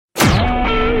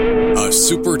a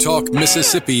Super Talk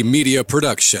Mississippi media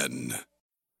production.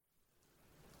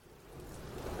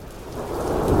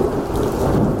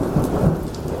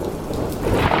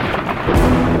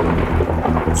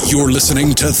 You're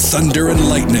listening to Thunder and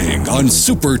Lightning on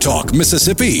Super Talk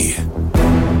Mississippi.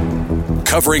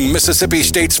 Covering Mississippi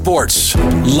State sports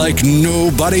like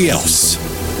nobody else.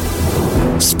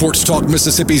 Sports Talk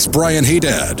Mississippi's Brian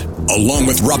Haydad, along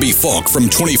with Robbie Falk from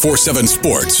 24/7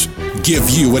 Sports, give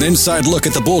you an inside look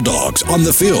at the Bulldogs on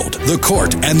the field, the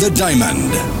court, and the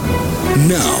diamond.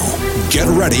 Now, get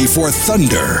ready for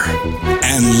Thunder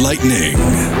and Lightning.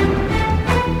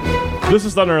 This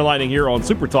is Thunder and Lightning here on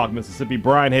Super Talk Mississippi.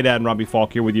 Brian Haydad and Robbie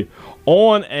Falk here with you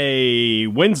on a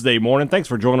Wednesday morning. Thanks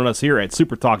for joining us here at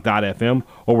supertalk.fm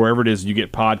or wherever it is you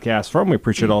get podcasts from. We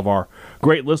appreciate all of our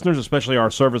great listeners, especially our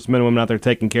servicemen and women out there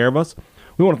taking care of us.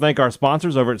 We want to thank our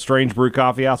sponsors over at Strange Brew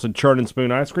Coffee House and Churn and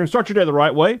Spoon Ice Cream. Start your day the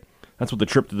right way. That's with the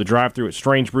trip to the drive-thru at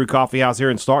Strange Brew Coffee House here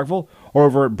in Starkville or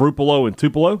over at Brupolo in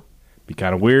Tupelo. Be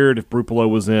kind of weird if Brupolo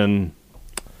was in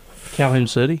Calhoun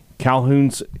City?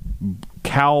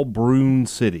 Calbroon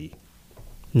City.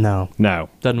 No.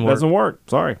 Doesn't work.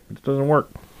 Sorry. It doesn't work.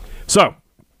 So,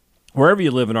 wherever you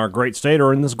live in our great state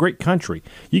or in this great country,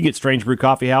 you get Strange Brew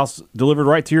Coffee House delivered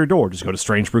right to your door. Just go to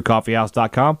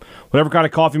strangebrewcoffeehouse.com. Whatever kind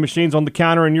of coffee machine's on the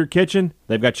counter in your kitchen,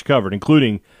 they've got you covered,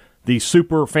 including the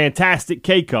super fantastic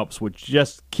K-Cups, which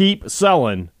just keep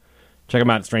selling. Check them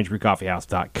out at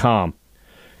strangebrewcoffeehouse.com.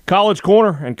 College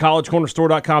Corner and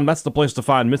collegecornerstore.com. That's the place to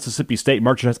find Mississippi State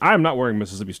merchandise. I am not wearing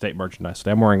Mississippi State merchandise today.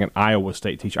 I'm wearing an Iowa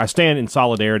State t-shirt. I stand in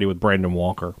solidarity with Brandon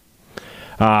Walker.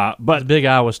 But he's a big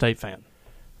Iowa State fan.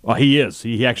 Well, he is.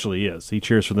 He actually is. He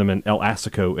cheers for them in El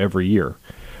Assico every year.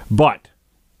 But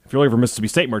if you're looking for Mississippi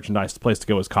State merchandise, the place to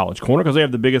go is College Corner because they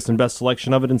have the biggest and best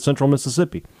selection of it in central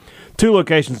Mississippi. 2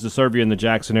 locations to serve you in the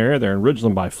Jackson area. They're in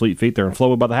Ridgeland by Fleet Feet. They're in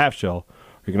Flowood by the Half Shell.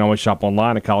 You can always shop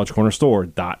online at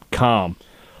collegecornerstore.com.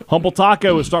 Humble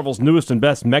Taco is Starkville's newest and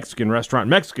best Mexican restaurant.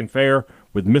 Mexican fare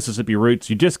with Mississippi roots.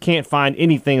 You just can't find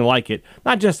anything like it,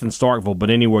 not just in Starkville, but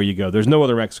anywhere you go. There's no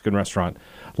other Mexican restaurant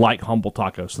like Humble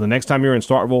Taco. So the next time you're in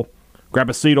Starkville, grab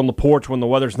a seat on the porch when the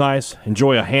weather's nice,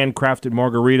 enjoy a handcrafted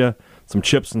margarita, some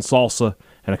chips and salsa,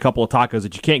 and a couple of tacos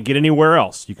that you can't get anywhere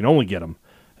else. You can only get them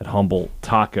at Humble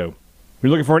Taco. If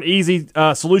you're looking for an easy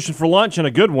solution for lunch and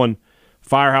a good one,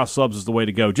 Firehouse Subs is the way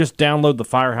to go. Just download the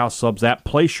Firehouse Subs app,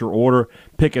 place your order,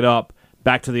 pick it up,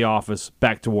 back to the office,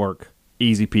 back to work.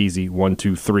 Easy peasy, 1,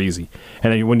 2, 3 easy.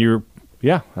 And then when you're,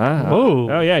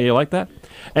 oh yeah, you like that?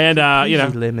 And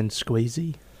lemon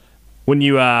squeezy. When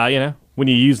you when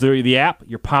you use the app,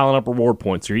 you're piling up reward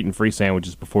points. You're eating free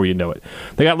sandwiches before you know it.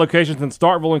 They got locations in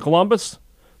Starkville and Columbus,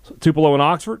 Tupelo and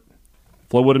Oxford,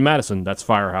 Flowood and Madison. That's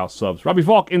Firehouse Subs. Robbie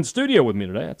Falk in studio with me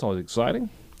today. That's always exciting.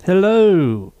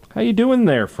 Hello. How you doing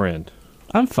there, friend?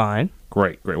 I'm fine.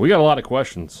 Great. We got a lot of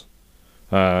questions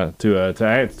to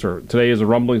answer. Today is a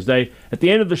Rumblings Day. At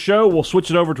the end of the show, we'll switch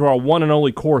it over to our one and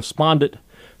only correspondent,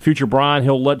 Future Brian.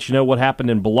 He'll let you know what happened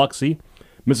in Biloxi.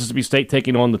 Mississippi State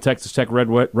taking on the Texas Tech Red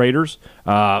Raiders.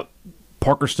 Parker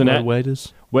Stinnett.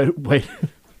 Wait.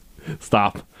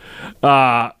 Stop.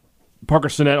 Parker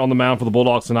Stinnett on the mound for the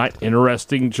Bulldogs tonight.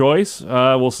 Interesting choice.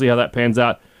 We'll see how that pans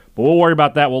out. But we'll worry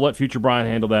about that. We'll let Future Brian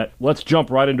handle that. Let's jump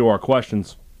right into our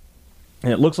questions.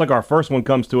 And it looks like our first one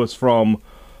comes to us from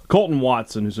Colton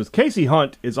Watson, who says, Casey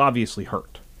Hunt is obviously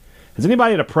hurt. Has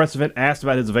anybody at a press event asked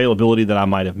about his availability that I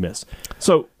might have missed?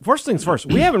 So, first things first,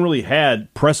 we haven't really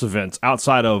had press events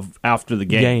outside of after the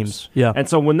games. Yeah. And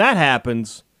so when that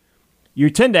happens, you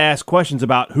tend to ask questions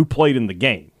about who played in the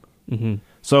game. Mm-hmm.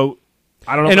 So,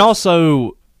 I don't know. And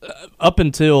also, up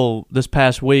until this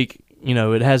past week,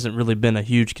 it hasn't really been a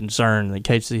huge concern that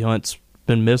Casey Hunt's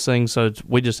been missing, so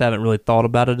we just haven't really thought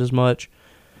about it as much.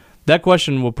 That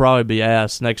question will probably be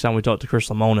asked next time we talk to Chris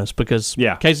Lemonis because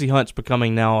Casey Hunt's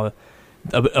becoming now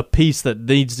a piece that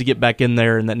needs to get back in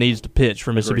there and that needs to pitch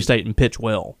for Mississippi State and pitch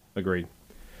well. Agreed.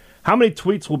 How many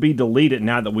tweets will be deleted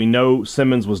now that we know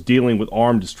Simmons was dealing with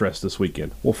arm distress this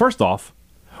weekend? Well, first off,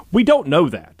 we don't know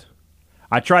that.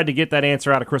 I tried to get that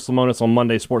answer out of Chris Lemonis on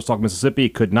Monday Sports Talk Mississippi. He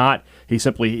could not. He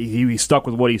simply he stuck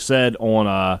with what he said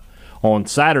on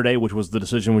Saturday, which was the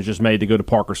decision was just made to go to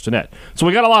Parker Stinnett. So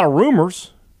we got a lot of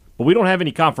rumors, but we don't have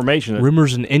any confirmation.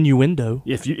 Rumors and innuendo,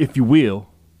 if you will,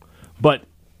 but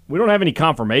we don't have any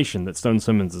confirmation that Stone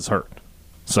Simmons is hurt.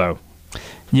 So,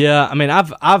 yeah, I mean,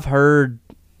 I've heard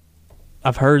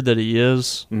that he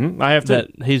is. Mm-hmm. I have to.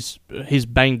 That he's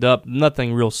banged up,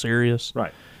 nothing real serious,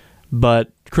 right?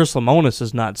 But Chris Lemonis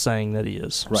is not saying that he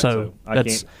is. Right, so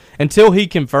that's until he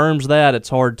confirms that, it's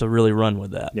hard to really run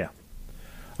with that. Yeah.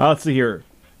 Let's see here.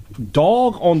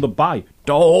 Dog on the Bayou.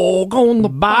 Dog on the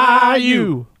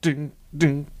Bayou.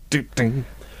 ding, ding, ding.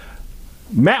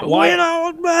 Matt Wyatt. When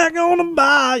I was back on the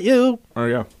bayou. Oh,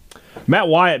 yeah. Matt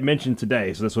Wyatt mentioned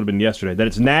today, so this would have been yesterday, that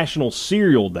it's National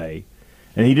Cereal Day,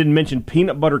 and he didn't mention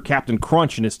Peanut Butter Captain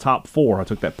Crunch in his top 4. I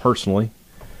took that personally.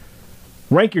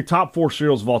 Rank your top 4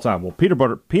 cereals of all time. Well, Peanut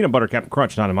Butter Captain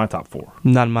Crunch not in my top 4.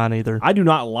 Not mine either. I do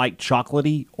not like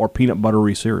chocolatey or peanut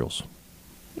buttery cereals.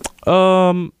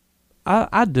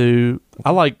 I do.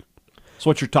 I like So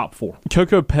what's your top 4?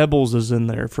 Cocoa Pebbles is in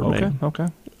there for me. Okay.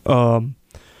 Oh,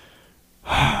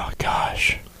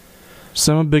 gosh.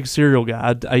 So I'm a big cereal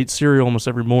guy. I eat cereal almost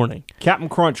every morning. Captain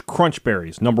Crunch Crunch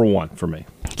Berries, number 1 for me.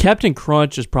 Captain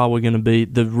Crunch is probably going to be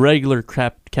the regular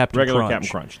Captain Regular Crunch. Captain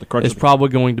Crunch. The Crunch is probably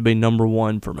going to be number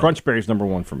 1 for me. Crunch Berries, number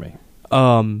 1 for me.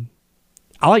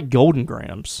 I like Golden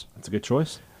Grams. That's a good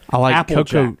choice. I like Apple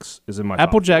Cocoa. Jacks is in my top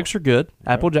Apple 4. Jacks are good.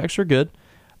 Apple Jacks are good.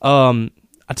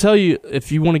 I tell you,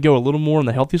 if you want to go a little more on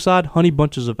the healthy side, Honey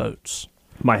Bunches of Oats.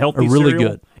 My healthy are really cereal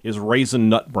good. is Raisin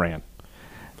Nut Bran.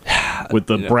 With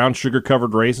the brown sugar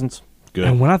covered raisins. Good.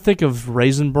 And when I think of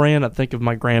Raisin Bran, I think of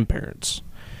my grandparents.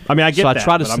 I mean, I get So I that,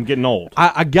 try to but I'm getting old.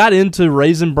 I got into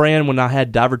Raisin Bran when I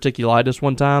had diverticulitis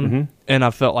one time, and I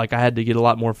felt like I had to get a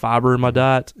lot more fiber in my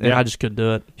diet, and Yeah. I just couldn't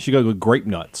do it. You should go with grape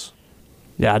nuts.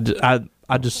 Yeah,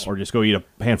 I just Or just go eat a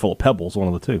handful of Pebbles, one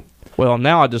of the two. well,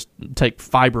 now I just take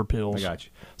fiber pills. I got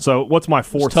you. So what's my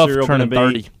 4th It's tough cereal going to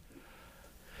turning be? 30.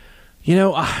 You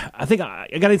know, I think I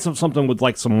got to eat something with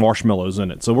like some marshmallows in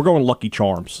it. So we're going Lucky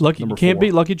Charms. You number can't 4.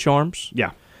 beat Lucky Charms.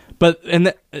 Yeah. But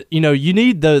you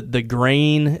need the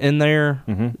grain in there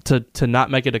to not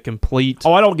make it a complete.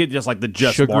 Oh, I don't get just like the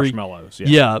Sugary. marshmallows.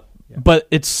 Yeah. But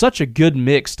it's such a good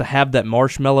mix to have that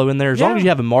marshmallow in there. As long Yeah. as you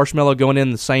have a marshmallow going in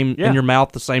the same Yeah. in your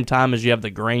mouth the same time as you have the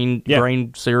grain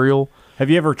cereal. Have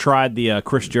you ever tried the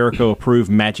Chris Jericho approved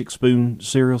Magic Spoon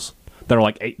cereals that are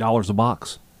like $8 a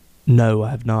box? No, I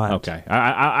have not. Okay,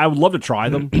 I would love to try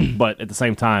them, but at the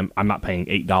same time, I'm not paying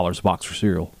 $8 a box for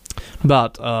cereal.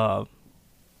 About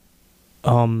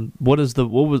what was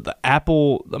the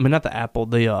apple? I mean, not the apple.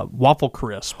 The Waffle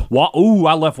Crisp. Ooh,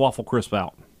 I left Waffle Crisp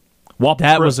out.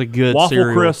 That was a good Waffle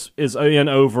cereal. Crisp is in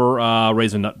over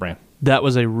Raisin Nut Bran. That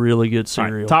was a really good All right,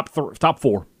 cereal. top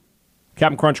 4: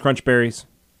 Captain Crunch Crunch Berries,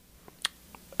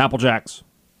 Apple Jacks,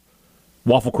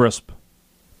 Waffle Crisp,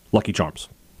 Lucky Charms.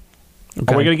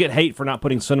 Okay. Are we going to get hate for not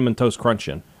putting Cinnamon Toast Crunch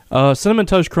in? Cinnamon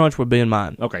Toast Crunch would be in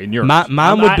mine. Okay, and yours.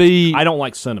 Mine would be. I don't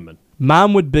like cinnamon.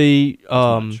 Mine would be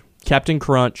Captain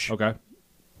Crunch, Okay.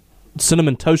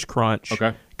 Cinnamon Toast Crunch,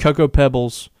 Okay. Cocoa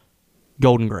Pebbles,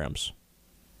 Golden Grams.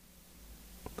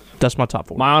 That's my top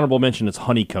 4. My honorable mention is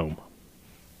Honeycomb.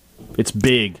 It's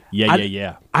big.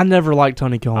 Yeah. I never liked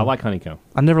honeycomb. I like Honeycomb.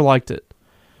 I never liked it.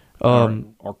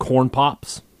 Or Corn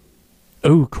Pops.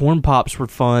 Ooh, Corn Pops were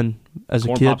fun as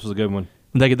Corn a kid. Pops was a good one.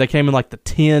 They came in like the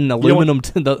tin aluminum.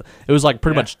 It was like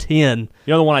pretty Yeah. much tin.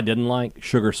 You know the one I didn't like?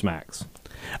 Sugar Smacks.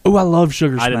 Oh, I love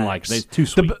Sugar Smacks. I didn't like it. They're too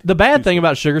sweet. The bad thing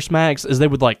about Sugar Smacks is they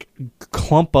would like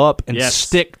clump up and Yes.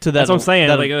 stick to that. That's what I'm saying.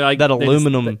 That, Like, that they just-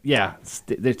 aluminum.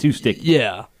 they're too sticky.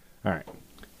 Yeah. All right.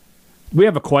 We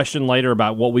have a question later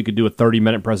about what we could do a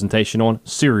 30-minute presentation on.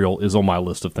 Cereal is on my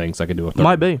list of things I could do a 30.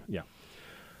 Might be. Yeah.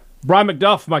 Brian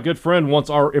McDuff, my good friend,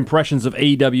 wants our impressions of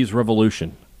AEW's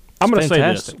Revolution. I'm going to say this.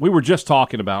 fantastic. We were just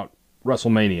talking about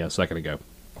WrestleMania a second ago,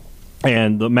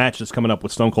 and the match that's coming up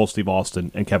with Stone Cold Steve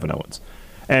Austin and Kevin Owens.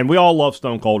 And we all love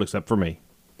Stone Cold except for me.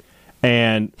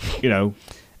 And,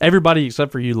 Everybody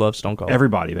except for you loves Stone Cold.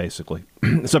 everybody, basically.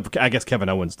 Except for, I guess, Kevin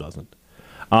Owens doesn't.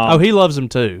 He loves him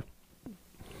too.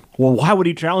 Well, why would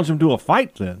he challenge him to a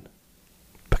fight then?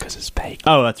 Because it's fake.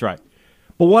 Oh, that's right.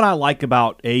 But what I like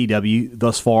about AEW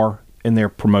thus far in their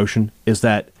promotion is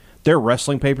that their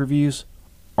wrestling pay-per-views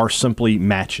are simply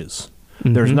matches.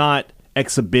 Mm-hmm. There's not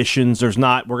exhibitions. There's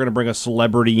not, we're going to bring a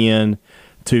celebrity in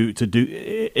to do.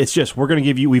 It's just, we're going to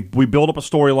give you, we build up a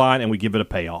storyline and we give it a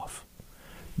payoff.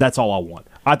 That's all I want.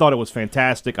 I thought it was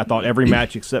fantastic. I thought every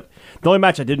match except, the only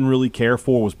match I didn't really care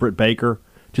for was Britt Baker,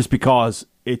 just because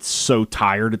it's so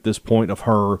tired at this point of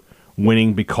her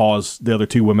winning because the other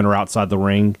two women are outside the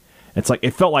ring. It's like,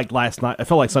 it felt like last night, I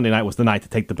felt like Sunday night was the night to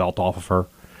take the belt off of her.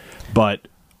 But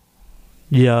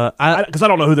Yeah, because I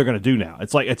don't know who they're going to do now.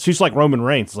 It's like she's like Roman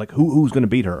Reigns. It's like who's going to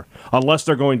beat her unless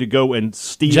they're going to go and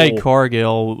steal Jade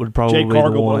Cargill would probably Jade be the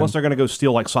Cargill. one. Unless they're going to go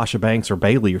steal like Sasha Banks or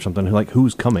Bayley or something. Like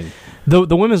who's coming? The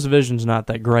women's division's not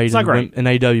that great, not great. in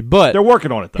AEW, but They're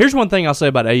working on it. Though. here's one thing I'll say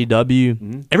about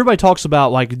AEW. Everybody talks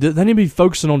about like they need to be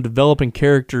focusing on developing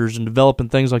characters and developing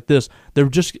things like this. They're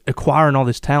just acquiring all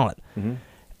this talent.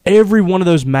 Every one of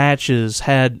those matches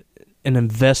had an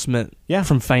investment Yeah.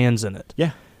 from fans in it.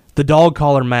 Yeah. The dog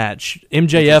collar match,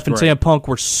 MJF and great. CM Punk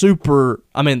were super.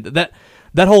 I mean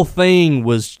that whole thing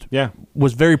was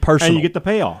very personal. And you get the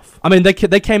payoff. I mean, they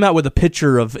came out with a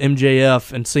picture of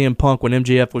MJF and CM Punk when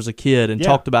MJF was a kid and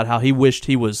talked about how he wished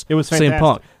he was CM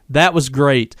Punk. That was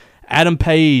great. Adam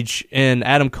Page and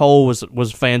Adam Cole was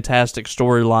a fantastic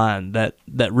storyline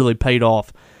that really paid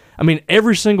off. I mean,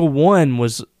 every single one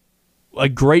was a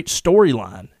great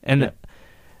storyline, and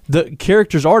the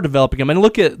characters are developing. I mean,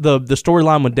 look at the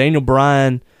storyline with Daniel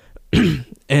Bryan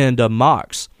and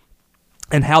Mox,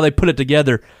 and how they put it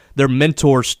together. Their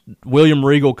mentor, William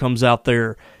Regal, comes out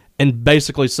there and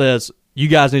basically says, you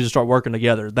guys need to start working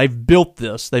together. They've built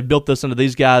this. They've built this into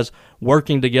these guys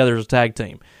working together as a tag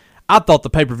team. I thought the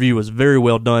pay-per-view was very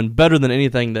well done, better than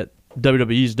anything that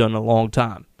WWE's done in a long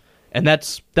time. And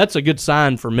that's a good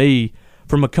sign for me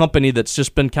from a company that's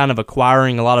just been kind of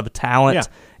acquiring a lot of talent,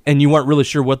 and you weren't really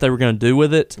sure what they were going to do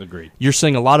with it. Agreed. You're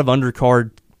seeing a lot of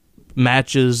undercard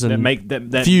matches and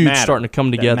that feuds matter, starting to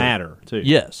come together. That matter, too.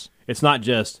 Yes. It's not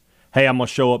just, hey, I'm going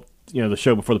to show up, the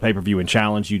show before the pay-per-view and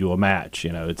challenge you to a match.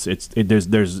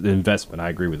 There's investment. I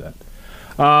agree with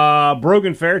that.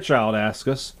 Brogan Fairchild asks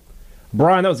us,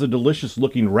 Brian, that was a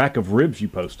delicious-looking rack of ribs you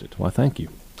posted. Well, thank you.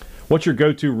 What's your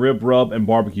go-to rib rub and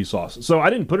barbecue sauce? So I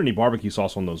didn't put any barbecue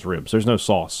sauce on those ribs. There's no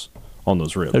sauce on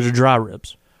those ribs. Those are dry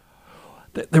ribs.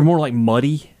 They're more like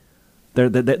muddy.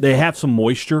 They have some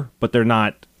moisture, but they're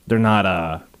not.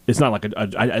 It's not like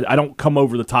I don't come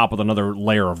over the top with another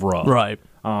layer of rub. Right.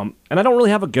 And I don't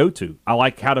really have a go-to. I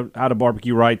like how to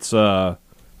barbecue writes the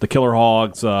Killer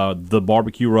Hogs the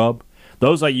barbecue rub.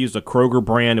 Those I used a Kroger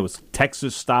brand. It was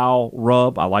Texas style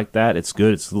rub. I like that. It's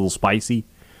good. It's a little spicy.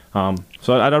 So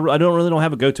I don't really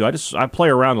have a go-to. I play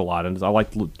around a lot, and I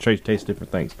like to taste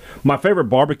different things. My favorite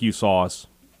barbecue sauce,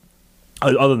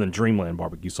 other than Dreamland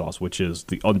barbecue sauce, which is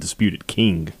the undisputed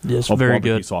king of very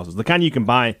barbecue good sauces, the kind you can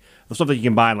buy, the stuff that you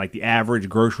can buy in like the average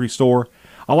grocery store.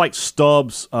 I like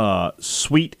Stubbs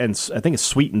sweet and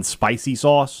spicy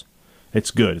sauce. It's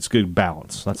good. It's good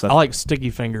balance. I like Sticky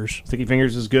Fingers. Sticky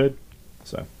Fingers is good.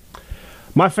 So,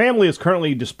 my family is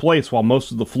currently displaced while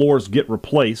most of the floors get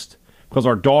replaced because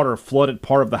our daughter flooded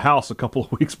part of the house a couple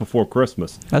of weeks before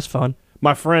Christmas. That's fun.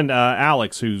 My friend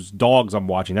Alex, whose dogs I'm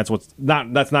watching, that's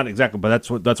not exactly, but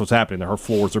that's what's happening. Her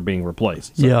floors are being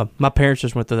replaced. So. Yeah, my parents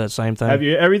just went through that same thing. Have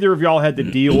either of y'all had to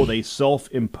deal with a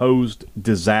self-imposed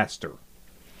disaster?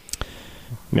 I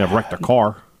mean, I've wrecked a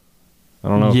car. I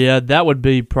don't know. Yeah, that would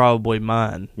be probably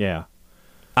mine. Yeah.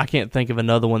 I can't think of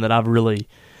another one that I've really...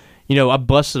 I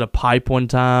busted a pipe one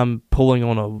time pulling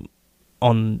on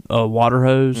a water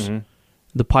hose. Mm-hmm.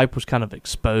 The pipe was kind of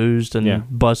exposed and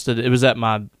busted. It was at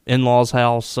my in-laws'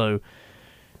 house, so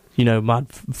my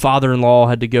father-in-law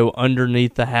had to go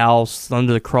underneath the house,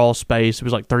 under the crawl space. It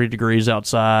was like 30 degrees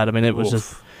outside. I mean, it was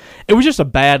just a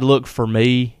bad look for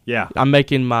me. Yeah. I'm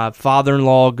making my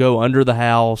father-in-law go under the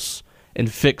house and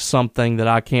fix something that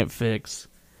I can't fix.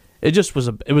 It was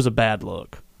a bad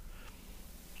look.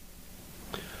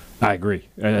 I agree.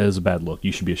 It is a bad look.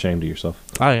 You should be ashamed of yourself.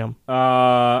 I am.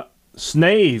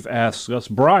 Snave asks us,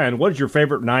 Brian, what is your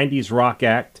favorite 90s rock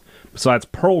act besides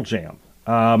Pearl Jam?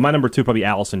 My number 2 probably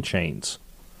Alice in Chains.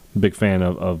 Big fan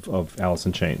of Alice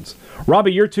in Chains.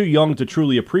 Robbie, you're too young to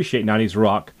truly appreciate 90s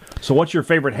rock. So what's your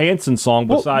favorite Hanson song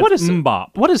besides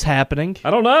Mbop? What is happening? I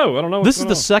don't know. This is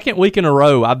the second week in a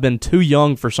row I've been too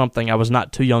young for something I was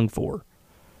not too young for.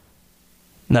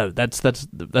 No, that's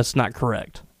not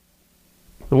correct.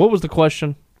 What was the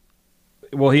question?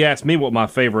 Well, he asked me what my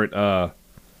favorite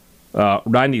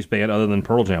 90s band other than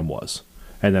Pearl Jam was.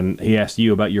 And then he asked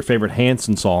you about your favorite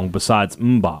Hanson song besides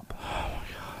Mbop. Oh, my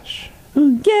gosh.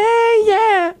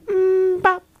 Yeah.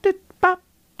 Mbop, bop,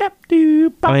 dap,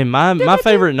 doo, bop. I mean, my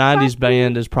favorite 90s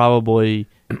band is probably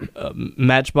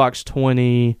Matchbox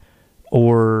 20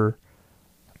 or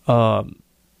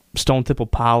Stone Temple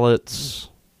Pilots.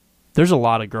 There's a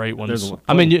lot of great ones.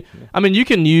 You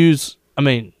can use...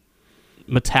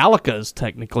 Metallica is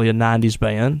technically a 90s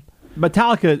band.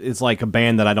 Metallica is like a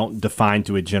band that I don't define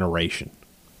to a generation,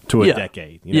 to a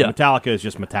decade. Metallica is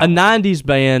just Metallica. A 90s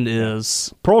band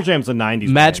is... Pearl Jam's a 90s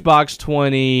Matchbox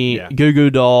 20, Goo Goo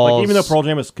Dolls. Like, even though Pearl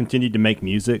Jam has continued to make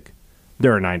music,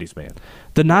 they're a 90s band.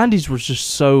 The 90s was just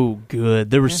so good.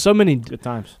 There were so many... Good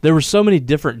times. There were so many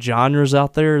different genres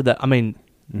out there that,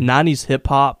 90s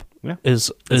hip-hop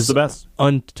is the best,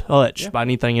 untouched by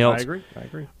anything else. I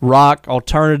agree. Rock,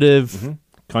 alternative,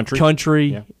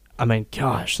 country. Yeah.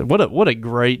 Gosh, what a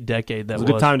great decade that was. It was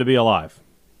a good time to be alive.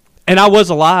 And I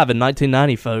was alive in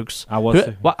 1990, folks. I was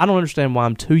too. I don't understand why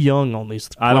I'm too young on these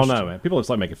questions. I don't know, man. People just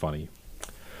like making fun of you.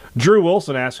 Drew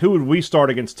Wilson asks, who would we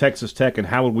start against Texas Tech, and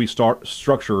how would we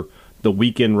structure the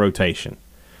weekend rotation?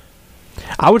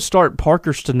 I would start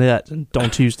Parker Stinnett on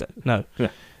Tuesday. No.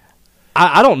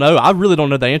 I don't know. I really don't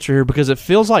know the answer here because it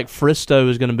feels like Fristoe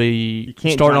is going to be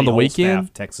starting on the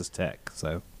weekend. Texas Tech,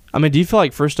 so. I mean, do you feel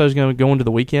like Fristoe is going to go into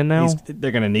the weekend now?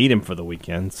 They're going to need him for the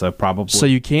weekend, so probably. So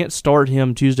you can't start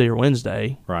him Tuesday or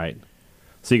Wednesday. Right.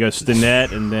 So you go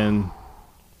Stinnett and then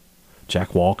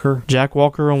Jack Walker. Jack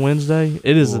Walker on Wednesday.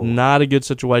 It is not a good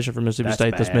situation for Mississippi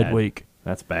State this midweek.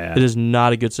 That's bad. It is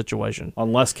not a good situation.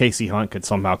 Unless Casey Hunt could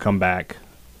somehow come back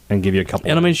and give you a couple.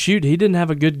 And I mean, shoot, he didn't have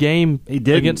a good game. He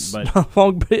didn't against but,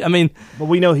 Long Beach. I mean, but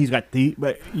we know he's got the.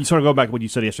 But you sort of go back to what you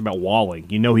said yesterday about Walling.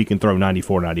 You know he can throw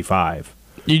 94, 95.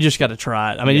 You just got to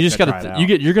try it. I mean, you just got to.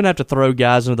 You're going to have to throw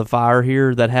guys into the fire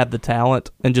here that have the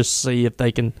talent and just see if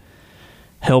they can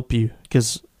help you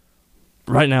because.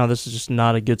 Right now, this is just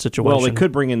not a good situation. Well, they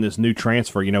could bring in this new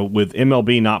transfer. You know, with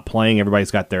MLB not playing,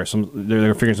 everybody's got they're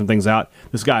figuring some things out.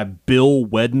 This guy Bill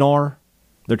Wednar,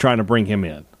 they're trying to bring him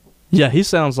in. Yeah, that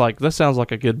sounds like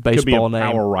a good baseball name. Could be a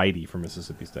name. power righty for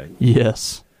Mississippi State.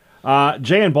 Yes.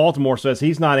 Jay in Baltimore says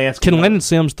he's not asking. Can Landon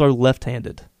Sims throw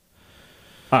left-handed?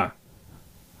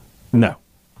 No,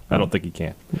 I don't think he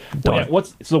can.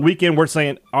 What's the weekend? We're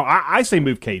saying I say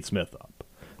move Cade Smith up.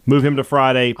 Move him to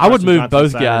Friday. I would move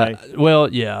both guys.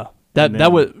 Well, yeah,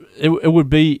 that would it would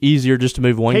be easier just to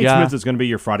move one guy. Cade Smith is going to be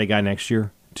your Friday guy next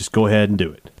year. Just go ahead and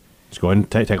do it. Just go ahead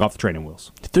and take off the training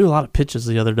wheels. He threw a lot of pitches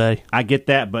the other day. I get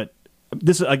that, but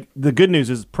this is the good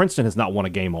news is Princeton has not won a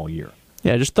game all year.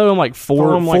 Yeah, just throw him like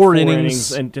four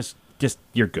innings and just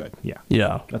you're good.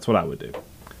 Yeah, that's what I would do.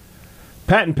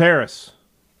 Pat in Paris.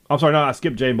 I'm sorry, no, I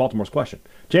skipped Jay in Baltimore's question.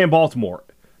 Jay in Baltimore.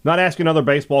 Not asking another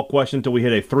baseball question until we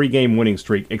hit a 3-game winning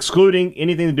streak. Excluding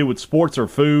anything to do with sports or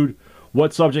food,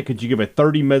 what subject could you give a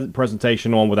 30-minute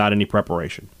presentation on without any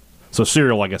preparation? So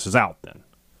Serial, I guess, is out then.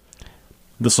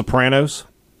 The Sopranos,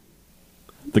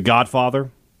 The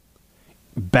Godfather,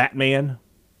 Batman,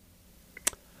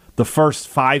 the first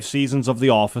 5 seasons of The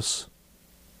Office,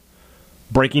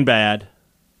 Breaking Bad.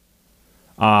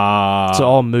 So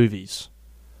all movies.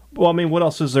 Well, I mean, what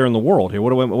else is there in the world here?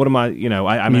 What am I? You know,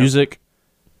 I music.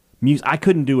 Music. I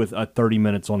couldn't do a 30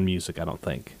 minutes on music. I don't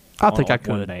think. I think I could.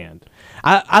 One band.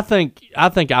 I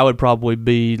think I would probably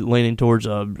be leaning towards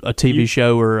a TV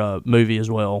show or a movie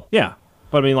as well. Yeah,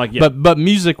 but I mean, like, yeah. But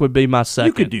music would be my second.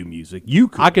 You could do music. You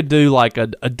could. I could do like a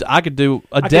decade.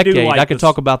 I could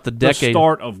talk about the decade. The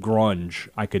start of grunge.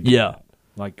 I could. Do yeah.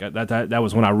 Like that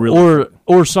was when I really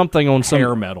or something on some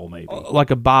hair metal maybe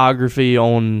like a biography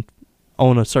on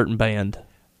a certain band.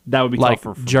 That would be like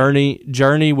tougher for Journey.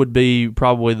 Journey would be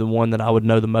probably the one that I would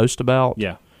know the most about.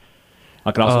 Yeah,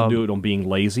 I could also do it on being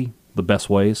lazy. The best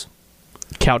ways.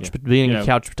 Being a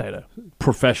couch potato.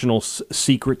 Professional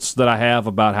secrets that I have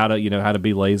about how to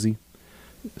be lazy.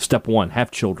 Step 1: have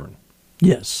children.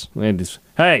 Yes. And just,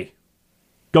 hey,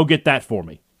 go get that for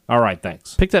me. All right,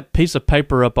 thanks. Pick that piece of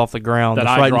paper up off the ground that's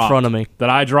right in front of me. That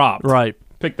I dropped. Right.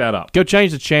 Pick that up. Go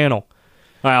change the channel.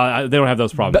 They don't have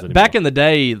those problems anymore. Back in the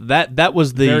day, that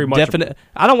was the definite.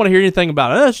 I don't want to hear anything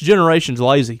about this generation's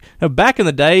lazy. No, back in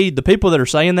the day, the people that are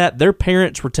saying that, their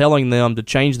parents were telling them to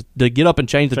get up and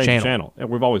change the channel. And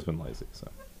we've always been lazy. So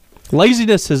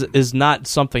laziness is not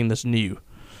something that's new.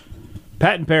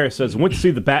 Pat in Paris says, went to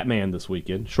see the Batman this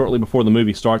weekend. Shortly before the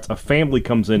movie starts, a family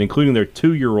comes in, including their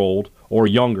 2-year-old or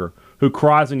younger, who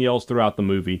cries and yells throughout the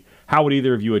movie. How would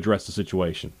either of you address the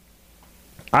situation?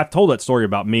 I've told that story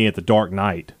about me at the Dark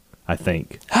Knight, I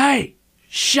think. Hey,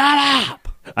 shut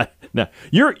up! No,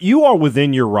 you are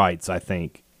within your rights, I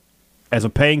think, as a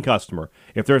paying customer.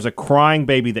 If there's a crying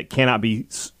baby that cannot be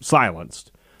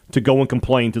silenced, to go and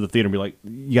complain to the theater and be like,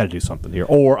 you got to do something here.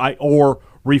 Or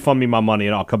refund me my money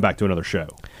and I'll come back to another show.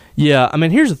 Yeah, I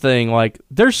mean, here's the thing. Like,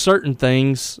 there's certain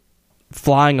things,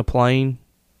 flying a plane,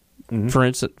 for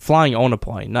instance, flying on a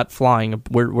plane, not flying.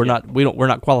 We're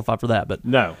not qualified for that, but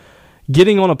no.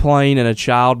 Getting on a plane and a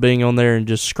child being on there and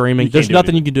just screaming, there's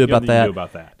nothing you can do about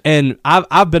that. And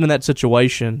I've been in that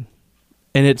situation,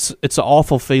 and it's an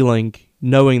awful feeling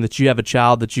knowing that you have a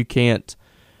child that you can't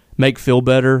make feel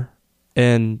better,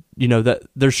 and you know that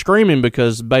they're screaming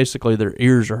because basically their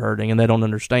ears are hurting and they don't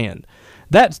understand.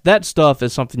 That stuff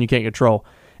is something you can't control.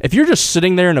 If you're just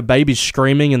sitting there and a baby's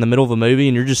screaming in the middle of a movie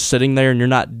and you're just sitting there and you're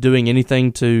not doing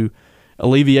anything to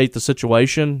alleviate the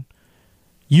situation,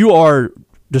 you are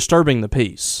disturbing the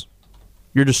peace.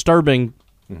 You're disturbing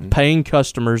paying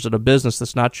customers at a business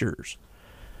that's not yours.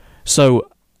 So,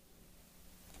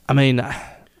 I mean,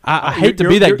 I hate to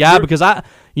be that guy because I've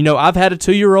had a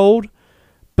 2-year-old,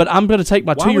 but I'm going to take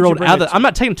my 2-year-old out. I'm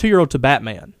not taking a 2-year-old to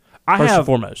Batman. First and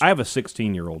foremost, I have a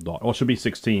 16-year-old daughter. Well, she'll be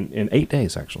 16 in 8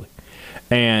 days actually,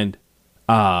 and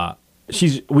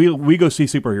we go see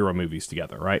superhero movies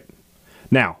together. Right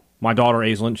now, my daughter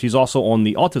Aislinn, she's also on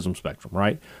the autism spectrum,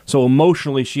 right? So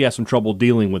emotionally, she has some trouble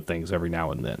dealing with things every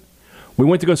now and then. We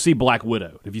went to go see Black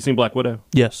Widow. Have you seen Black Widow?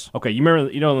 Yes. Okay, you remember,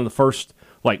 in the first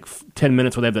 10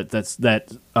 minutes when they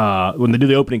have when they do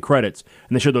the opening credits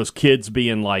and they show those kids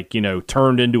being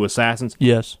turned into assassins.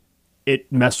 Yes.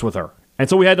 It messed with her, and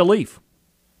so we had to leave.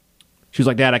 She was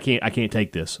like, "Dad, I can't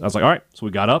take this." I was like, "All right." So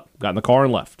we got up, got in the car,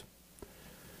 and left.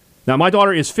 Now my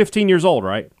daughter is 15 years old,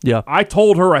 right? Yeah. I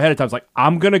told her ahead of time, I was like,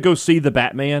 "I'm gonna go see the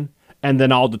Batman, and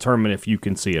then I'll determine if you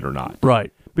can see it or not."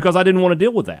 Right. Because I didn't want to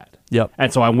deal with that. Yep.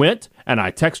 And so I went and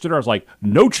I texted her. I was like,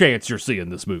 "No chance you're seeing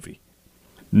this movie.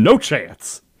 No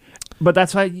chance." But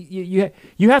that's how you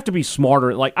have to be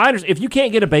smarter. Like, I understand if you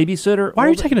can't get a babysitter. Why are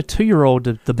you taking a 2-year-old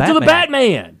to the Batman? To the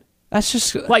Batman. That's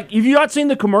just like, have you not seen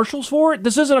the commercials for it?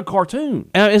 This isn't a cartoon.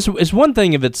 It's one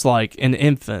thing if it's like an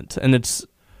infant and it's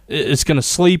going to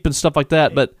sleep and stuff like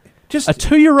that, but just a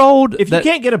 2-year-old. If you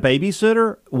can't get a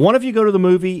babysitter, one of you go to the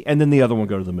movie and then the other one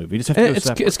go to the movie. You just have to go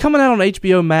separate. It's coming out on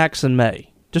HBO Max in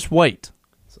May. Just wait.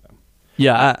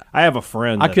 Yeah, I have a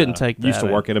friend. I couldn't take that. Used to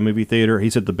work at a movie theater. He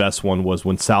said the best one was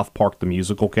when South Park the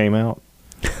musical came out.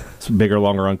 It's bigger,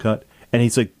 longer, uncut, and he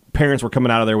said parents were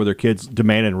coming out of there with their kids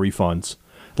demanding refunds.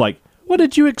 Like, what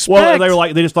did you expect? Well, they were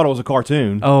like, they just thought it was a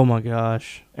cartoon. Oh my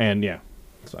gosh! And yeah,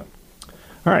 so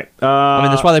all right. I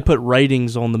mean, that's why they put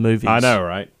ratings on the movies. I know,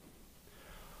 right?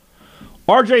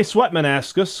 R.J. Sweatman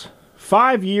asks us,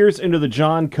 5 years into the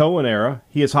John Cohen era,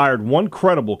 he has hired one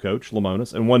credible coach,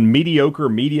 Lemonis, and one mediocre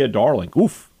media darling.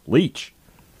 Oof, Leach.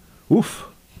 Oof.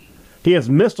 He has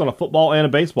missed on a football and a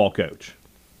baseball coach.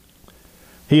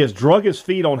 He has drug his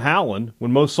feet on Howland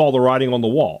when most saw the writing on the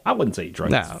wall. I wouldn't say he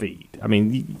drug his feet. I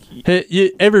mean,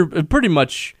 pretty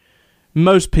much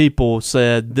most people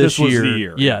said this was year. The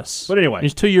year. Yes. But anyway,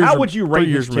 he's 2 years. How would you rate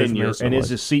his tenure, and is his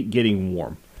his seat getting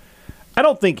warm? I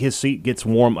don't think his seat gets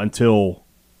warm until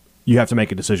you have to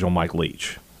make a decision on Mike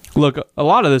Leach. Look, a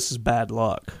lot of this is bad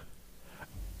luck.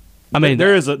 I mean,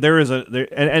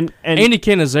 and Andy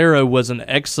Cannizaro was an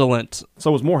excellent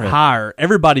so was Moorhead hire.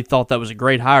 Everybody thought that was a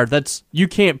great hire. You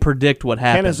can't predict what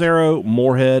happened. Cannizaro,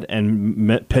 Moorhead,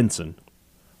 and Pinson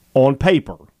on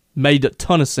paper made a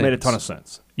ton of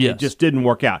sense. Yes. It just didn't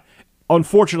work out.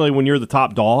 Unfortunately, when you're the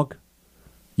top dog,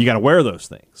 you got to wear those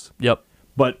things. Yep.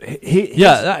 But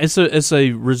it's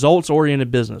a results oriented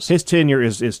business. His tenure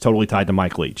is totally tied to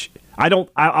Mike Leach.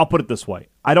 I'll put it this way: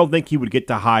 I don't think he would get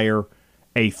to hire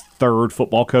a third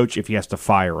football coach if he has to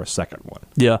fire a second one.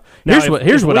 Yeah. Now,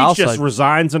 here's what I'll say. Leach just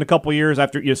resigns in a couple years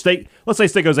after State. Let's say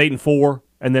State goes 8-4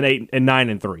 and then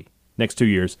 9-3 next 2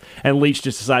 years, and Leach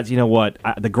just decides, you know what,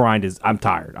 the grind is. I'm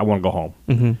tired. I want to go home.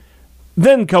 Mm-hmm.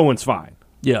 Then Cohen's fine.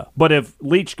 Yeah. But if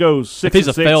Leach goes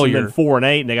 6-6 and then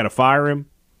 4-8 and they got to fire him.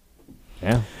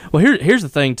 Yeah. Well, here's the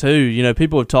thing too.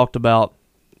 People have talked about,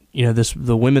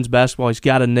 the women's basketball. He's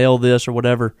got to nail this or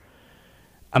whatever.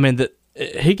 I mean,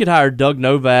 he could hire Doug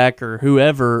Novak or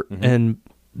whoever, mm-hmm. and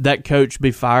that coach be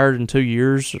fired in 2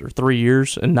 years or 3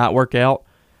 years and not work out.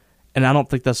 And I don't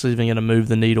think that's even going to move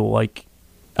the needle. Like,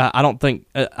 I don't think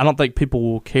people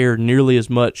will care nearly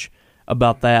as much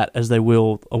about that as they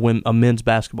will a men's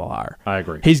basketball hire. I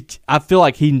agree. I feel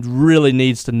like he really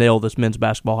needs to nail this men's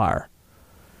basketball hire.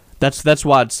 That's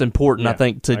why it's important, I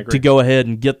think, to go ahead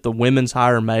and get the women's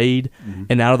hire made mm-hmm.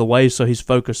 and out of the way so he's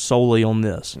focused solely on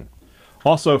this.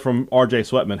 Also from R.J.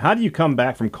 Sweatman, how do you come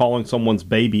back from calling someone's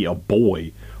baby a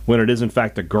boy when it is in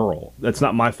fact a girl? That's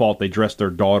not my fault they dressed their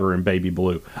daughter in baby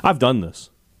blue. I've done this.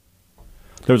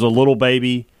 There's a little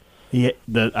baby. I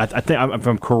think, if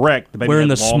I'm correct, the baby wearing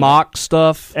the smock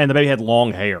stuff, and the baby had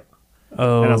long hair.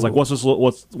 Oh, and I was like,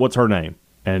 "What's her name?"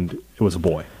 And it was a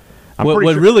boy. What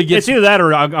really gets it's either that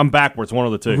or I'm backwards. One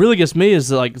of the two. What really gets me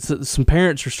is like some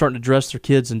parents are starting to dress their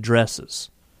kids in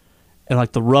dresses, and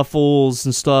like the ruffles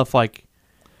and stuff. Like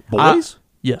boys?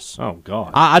 Yes. Oh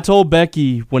God. I told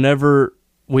Becky whenever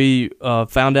we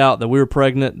found out that we were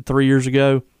pregnant 3 years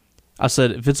ago, I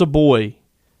said if it's a boy,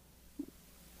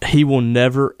 he will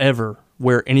never ever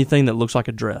wear anything that looks like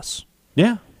a dress.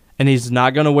 Yeah. And he's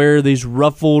not going to wear these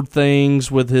ruffled things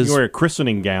with his... You wear a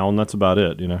christening gown, that's about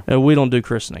it, We don't do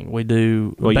christening. We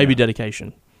do baby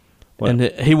dedication. Well, and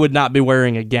he would not be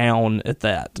wearing a gown at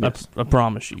that. Yes. I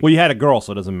promise you. Well, you had a girl,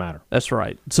 so it doesn't matter. That's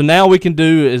right. So now we can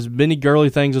do as many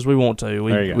girly things as we want to.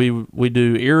 There you go. We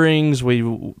do earrings, we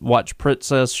watch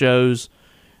princess shows,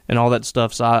 and all that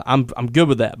stuff. So I'm good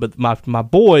with that. But my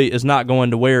boy is not going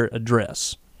to wear a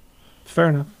dress. Fair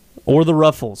enough. Or the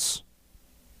ruffles.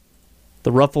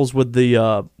 The ruffles with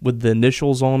the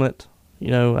initials on it,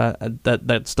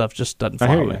 that stuff just doesn't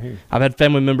follow me. I've had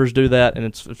family members do that, and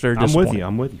it's very disappointing.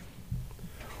 I'm with you.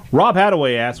 Rob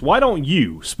Hadaway asks, why don't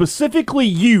you, specifically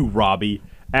you, Robbie,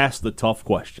 ask the tough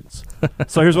questions.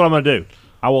 So here's what I'm going to do.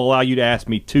 I will allow you to ask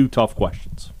me 2 tough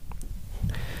questions.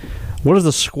 What is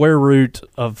the square root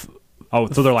of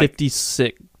So they're like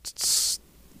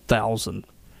 56,000?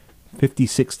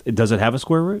 56. Does it have a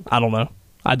square root? I don't know.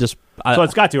 So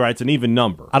it's got to, right? It's an even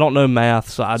number. I don't know math,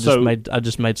 so I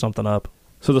just made something up.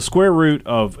 So the square root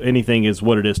of anything is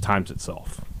what it is times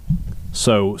itself.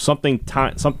 So something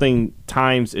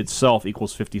times itself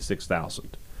equals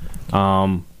 56,000.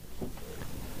 So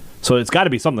it's got to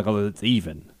be something because it's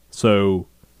even. So,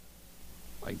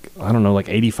 I don't know,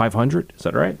 8,500? Is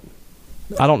that right?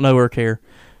 I don't know or care.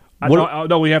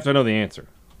 No, we have to know the answer.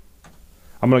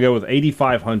 I'm going to go with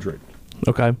 8,500.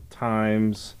 Okay.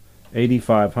 Times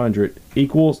 8,500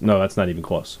 equals... No, that's not even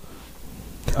close.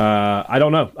 I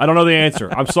don't know. I don't know the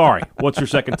answer. I'm sorry. What's your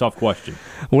second tough question?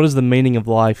 What is the meaning of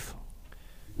life?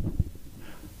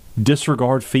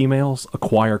 Disregard females,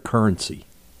 acquire currency.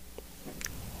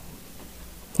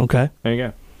 Okay. There you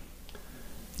go.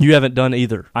 You haven't done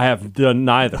either. I have done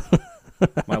neither.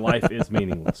 My life is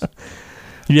meaningless.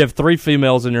 You have 3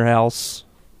 females in your house,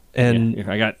 and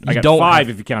I got 5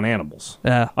 if you count animals.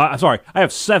 Yeah. Sorry, I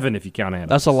have 7 if you count animals.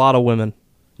 That's a lot of women.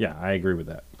 Yeah, I agree with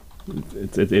that.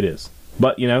 It is.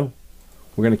 But we're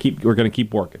gonna keep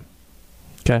working.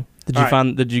 Okay.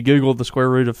 Did you Google the square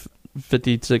root of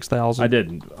 56,000? I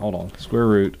didn't. Hold on. Square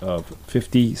root of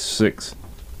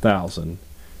 56,000.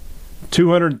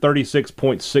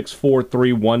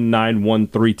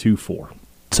 236.643191324.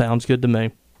 Sounds good to me.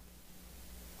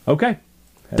 Okay.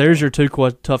 There's your 2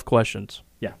 tough questions.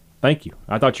 Yeah. Thank you.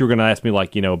 I thought you were going to ask me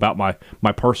about my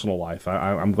personal life.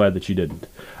 I'm glad that you didn't.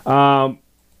 Tanner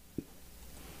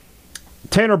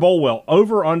Bolwell,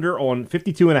 over under on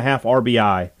 52.5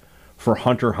 RBI for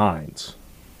Hunter Hines.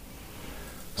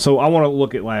 So I want to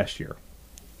look at last year.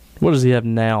 What does he have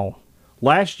now?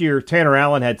 Last year, Tanner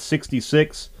Allen had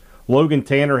 66. Logan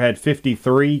Tanner had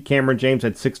 53. Cameron James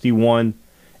had 61.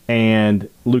 And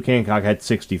Luke Hancock had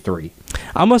 63.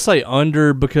 I'm going to say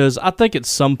under because I think at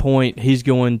some point he's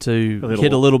going to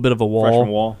hit a little bit of a wall. Freshman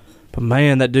wall. But,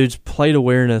 man, that dude's plate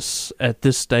awareness at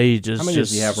this stage is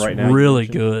does he have right now, really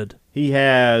good. He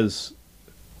has...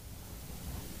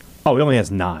 Oh, he only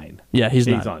has 9. Yeah, he's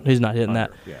not hitting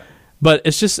that. Yeah. But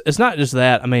it's not just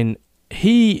that. I mean,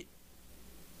 he'll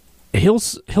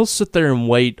sit there and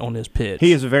wait on his pitch.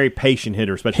 He is a very patient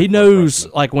hitter, especially he knows,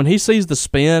 when he sees the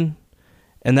spin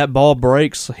and that ball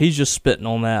breaks, he's just spitting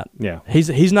on that. Yeah.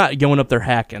 He's not going up there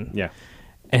hacking. Yeah.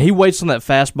 And he waits on that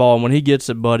fastball, and when he gets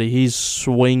it, buddy, he's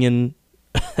swinging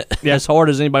as hard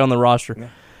as anybody on the roster. Yeah.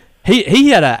 He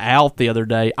had an out the other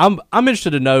day. I'm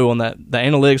interested to know on the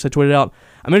analytics I tweeted out.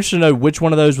 I'm interested to know which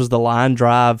one of those was the line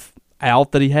drive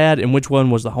out that he had and which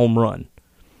one was the home run.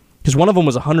 Because one of them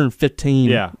was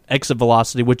 115 exit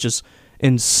velocity, which is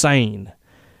insane.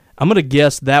 I'm going to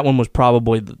guess that one was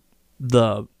probably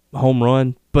the home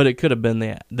run, but it could have been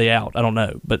the out. I don't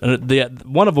know. But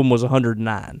one of them was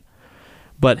 109.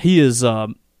 But he's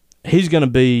going to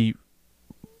be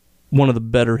one of the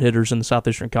better hitters in the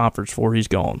Southeastern Conference before he's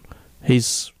gone. He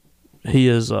is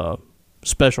a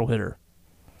special hitter.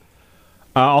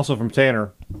 Also from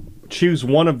Tanner, choose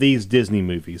one of these Disney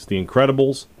movies: The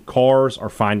Incredibles, Cars, or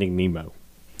Finding Nemo.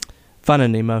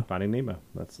 Finding Nemo. Finding Nemo.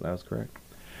 That's correct.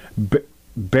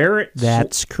 Barrett.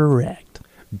 That's correct.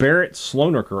 Barrett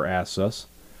Slonaker asks us,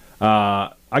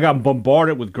 I got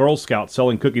bombarded with Girl Scouts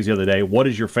selling cookies the other day. What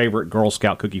is your favorite Girl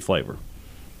Scout cookie flavor?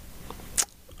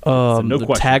 No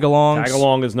question. Tagalongs.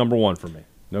 Tagalong is number 1 for me.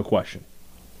 No question.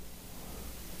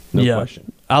 No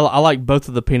question. I like both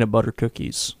of the peanut butter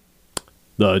cookies.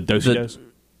 The Do-si-dos?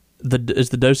 Is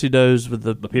the Do-si-dos with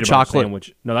the peanut chocolate butter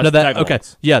sandwich? No, that's the Tagalongs. Okay,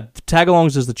 yeah, the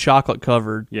Tagalongs is the chocolate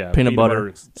covered peanut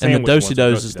butter and the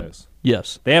Do-si-dos is the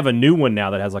yes. They have a new one now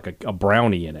that has like a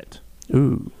brownie in it.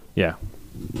 Ooh, yeah,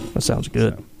 that sounds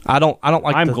good. So, I don't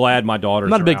like. I'm glad my daughters.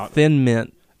 I'm not a big Thin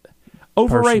Mint.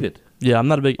 Overrated. Person. Yeah, I'm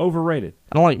not a big overrated.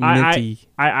 I don't like minty.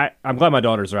 I'm glad my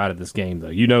daughters are out of this game though.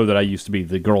 You know that I used to be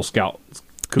the Girl Scout.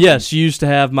 Cookie. Yes, you used to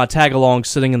have my Tagalong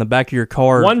sitting in the back of your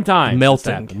car. One time,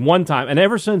 melting. One time, and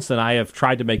ever since then, I have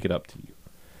tried to make it up to you.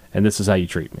 And this is how you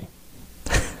treat me.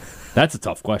 That's a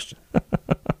tough question.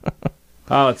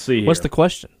 Let's see here. What's the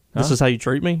question? This is how you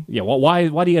treat me? Yeah. Well, why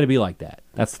do you got to be like that?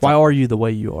 Why are you the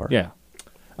way you are? Yeah.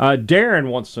 Darren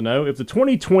wants to know if the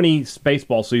 2020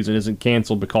 baseball season isn't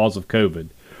canceled because of COVID,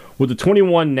 would the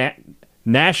 21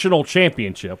 national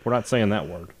championship? We're not saying that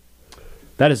word.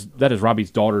 That is Robbie's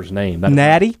daughter's name.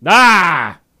 Natty?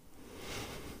 Have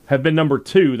been number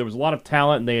 2. There was a lot of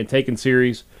talent, and they had taken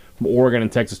series Oregon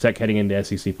and Texas Tech heading into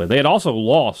SEC play. They had also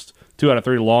lost 2 out of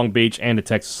 3 to Long Beach and to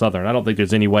Texas Southern. I don't think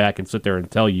there's any way I can sit there and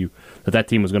tell you that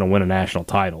team was going to win a national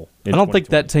title. I don't think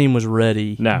that team was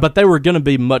ready. No. But they were going to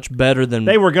be much better than...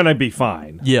 They were going to be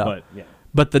fine. Yeah.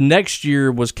 But the next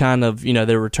year was kind of, they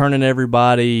were returning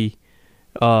everybody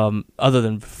other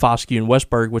than Foskey and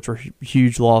Westberg, which were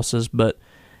huge losses. But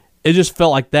it just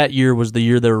felt like that year was the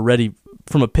year they were ready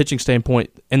from a pitching standpoint.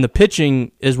 And the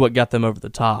pitching is what got them over the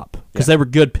top because they were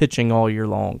good pitching all year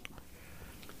long.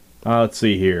 Let's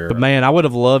see here. But, man, I would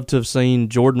have loved to have seen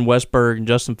Jordan Westberg and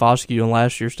Justin Foskey on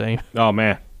last year's team. Oh,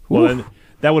 man. Well, then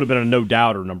that would have been a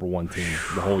no-doubter number 1 team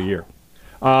the whole year.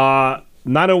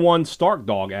 901 Stark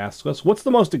Dog asks us, what's the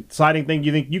most exciting thing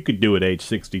you think you could do at age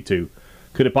 62?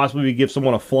 Could it possibly be give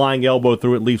someone a flying elbow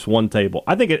through at least one table?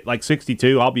 I think at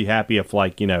 62, I'll be happy if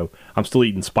I'm still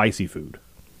eating spicy food.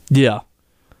 Yeah.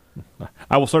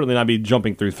 I will certainly not be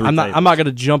jumping through 3 tables. I'm not going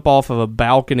to jump off of a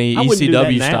balcony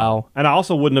ECW style. And I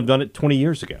also wouldn't have done it 20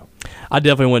 years ago. I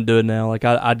definitely wouldn't do it now. Like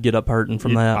I'd get up hurting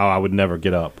from that. Oh, I would never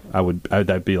get up.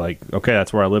 I'd be like, okay,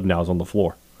 that's where I live now, is on the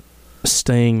floor.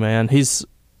 Sting, man. He's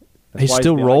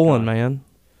still rolling, man.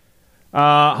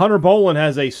 Hunter Bolin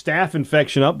has a staph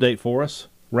infection update for us.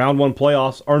 Round 1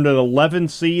 playoffs, earned an 11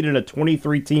 seed in a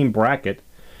 23-team bracket,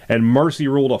 and Mercy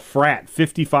ruled a frat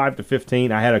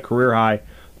 55-15. I had a career high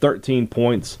 13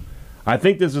 points. I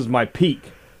think this is my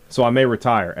peak, so I may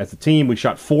retire. As a team, we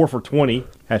shot 4 for 20,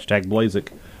 hashtag blaze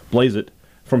it,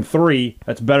 from 3.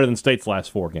 That's better than State's last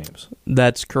 4 games.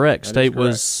 That's correct. State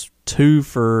was 2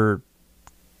 for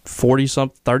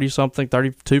 40-something, 30-something,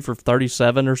 32 for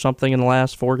 37 or something in the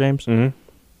last 4 games. Mm-hmm.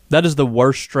 That is the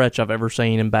worst stretch I've ever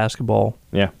seen in basketball.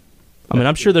 Yeah. I mean,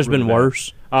 I'm sure there's been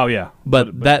worse. Oh, yeah.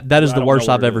 But that is the worst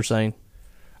I've ever seen.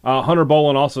 Hunter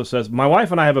Bolin also says, my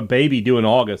wife and I have a baby due in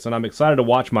August, and I'm excited to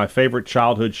watch my favorite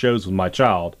childhood shows with my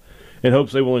child in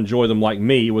hopes they will enjoy them like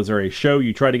me. Was there a show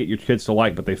you try to get your kids to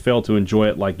like, but they failed to enjoy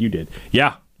it like you did?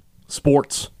 Yeah.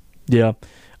 Sports. Yeah.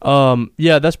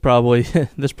 That's probably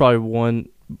one.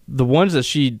 The ones that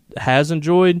she has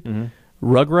enjoyed,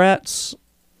 Rugrats,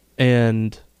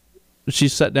 and she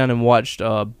sat down and watched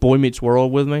Boy Meets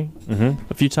World with me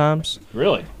a few times.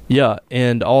 Really? Yeah,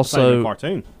 and also... It's not even a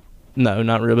cartoon. No,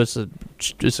 not really. It's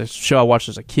a show I watched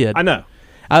as a kid. I know.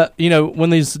 When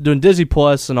these doing Disney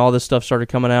Plus and all this stuff started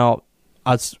coming out,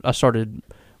 I started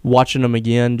watching them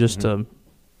again just to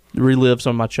relive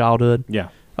some of my childhood. Yeah.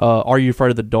 Are You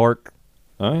Afraid of the Dark?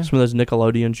 Oh, yeah. Some of those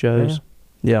Nickelodeon shows.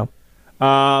 Yeah.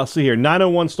 See here,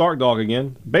 901 Stark Dog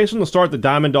again. Based on the start the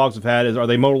Diamond Dogs have had, are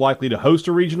they more likely to host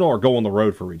a regional or go on the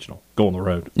road for regional? Go on the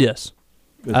road. Yes.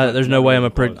 There's no way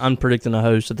I'm predicting a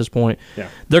host at this point. Yeah.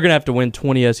 They're going to have to win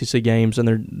 20 SEC games, and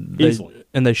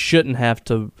they shouldn't have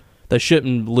to. They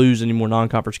shouldn't lose any more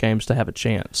non-conference games to have a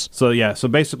chance. So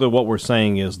basically what we're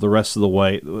saying is the rest of the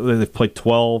way they've played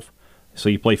 12, so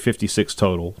you play 56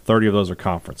 total. 30 of those are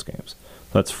conference games.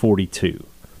 So that's 42.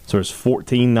 So there's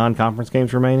 14 non-conference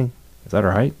games remaining. Is that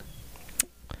right?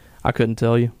 I couldn't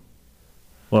tell you.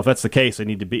 Well, if that's the case, they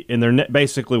need to be in their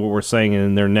basically what we're saying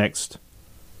in their next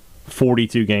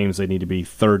 42 games, they need to be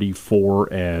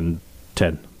 34-10.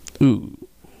 Ooh,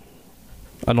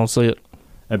 I don't see it.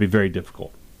 That'd be very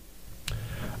difficult.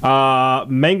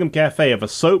 Mangum Cafe, if a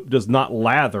soap does not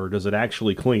lather, does it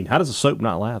actually clean? How does a soap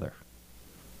not lather?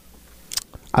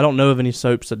 I don't know of any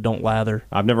soaps that don't lather.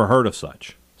 I've never heard of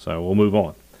such, so we'll move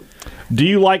on. Do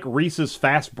you like Reese's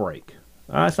Fast Break?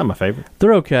 That's not my favorite.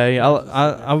 They're okay.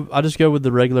 I just go with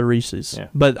the regular Reese's. Yeah.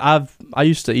 But I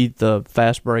used to eat the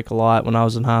Fast Break a lot when I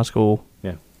was in high school.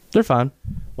 Yeah. They're fine.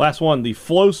 Last one, the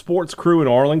Flow Sports crew in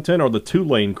Arlington or the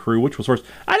Tulane crew, which was worse?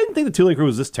 I didn't think the Tulane crew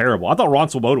was this terrible. I thought Ron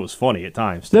Swoboda was funny at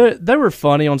times. They were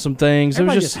funny on some things.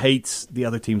 Everybody it was just hates the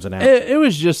other team's announcers. It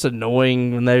was just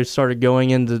annoying when they started going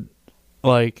into,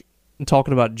 like,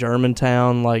 talking about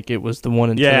Germantown like it was the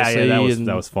one in Tennessee. Yeah,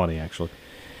 that was funny, actually.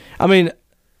 I mean,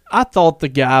 I thought the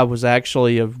guy was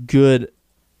actually a good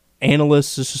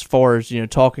analyst just as far as,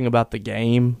 talking about the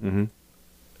game.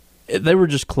 Mm-hmm. They were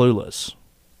just clueless.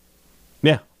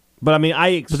 Yeah. But, I mean,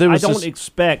 I don't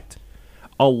expect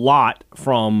a lot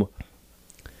from...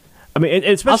 I mean,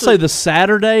 especially... I'll say the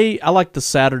Saturday... I like the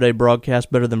Saturday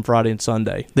broadcast better than Friday and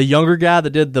Sunday. The younger guy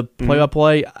that did the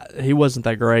play-by-play, he wasn't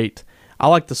that great. I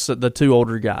like the 2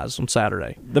 older guys on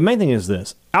Saturday. The main thing is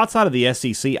this. Outside of the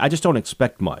SEC, I just don't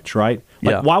expect much, right?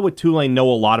 Why would Tulane know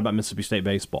a lot about Mississippi State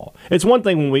baseball? It's one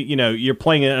thing when you're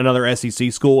playing at another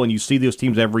SEC school and you see those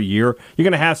teams every year, you're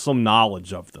going to have some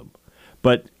knowledge of them.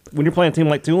 But when you're playing a team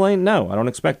like Tulane, no, I don't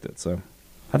expect it. So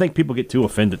I think people get too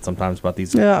offended sometimes about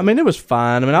these. Yeah, I mean, it was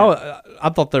fine. I mean, I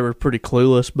thought they were pretty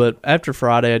clueless, but after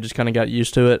Friday, I just kind of got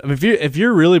used to it. I mean, if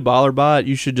you're really bothered by it,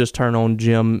 you should just turn on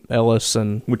Jim Ellis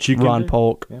and Ron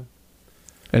Polk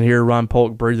and hear Ron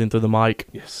Polk breathing through the mic.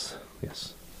 Yes.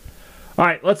 All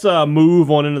right, let's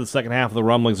move on into the second half of the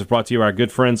Rumblings. It's brought to you by our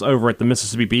good friends over at the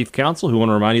Mississippi Beef Council, who want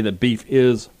to remind you that beef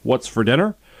is what's for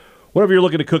dinner. Whatever you're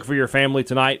looking to cook for your family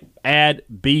tonight, add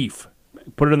beef.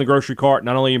 Put it in the grocery cart.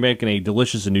 Not only are you making a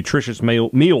delicious and nutritious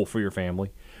meal for your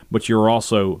family, but you're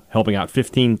also helping out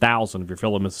 15,000 of your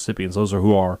fellow Mississippians. Those are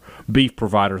who our beef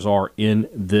providers are in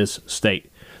this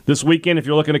state. This weekend, if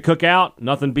you're looking to cook out,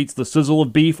 nothing beats the sizzle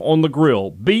of beef on the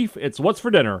grill. Beef, it's what's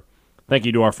for dinner. Thank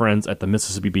you to our friends at the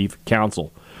Mississippi Beef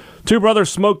Council. Two Brothers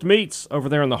Smoked Meats over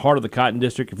there in the heart of the Cotton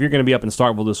District. If you're going to be up in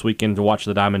Starkville this weekend to watch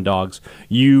the Diamond Dogs,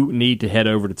 you need to head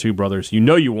over to Two Brothers. You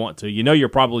know you want to. You know you're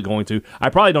probably going to. I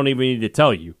probably don't even need to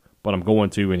tell you, but I'm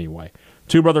going to anyway.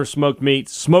 Two Brothers Smoked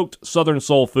Meats, smoked Southern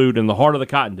soul food in the heart of the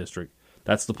Cotton District.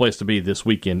 That's the place to be this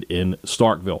weekend in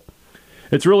Starkville.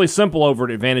 It's really simple over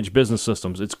at Advantage Business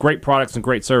Systems. It's great products and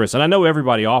great service, and I know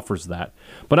everybody offers that,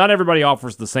 but not everybody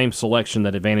offers the same selection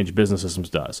that Advantage Business Systems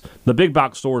does. The big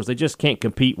box stores, they just can't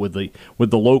compete with the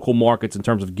local markets in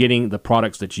terms of getting the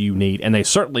products that you need, and they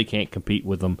certainly can't compete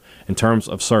with them in terms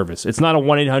of service. It's not a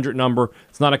 1-800 number.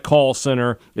 It's not a call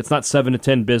center. It's not 7 to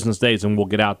 10 business days, and we'll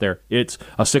get out there. It's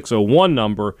a 601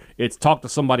 number. It's talk to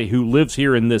somebody who lives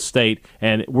here in this state,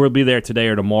 and we'll be there today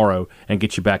or tomorrow and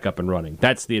get you back up and running.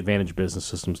 That's the Advantage Business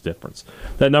Systems difference.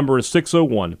 That number is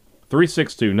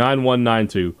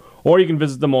 601-362-9192, or you can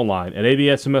visit them online at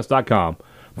adsms.com.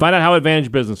 Find out how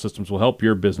Advantage Business Systems will help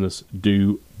your business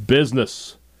do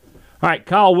business. All right,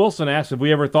 Kyle Wilson asked if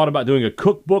we ever thought about doing a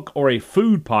cookbook or a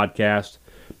food podcast,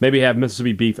 maybe have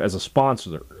Mississippi Beef as a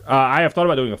sponsor. I have thought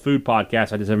about doing a food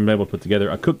podcast. I just haven't been able to put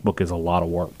together. A cookbook is a lot of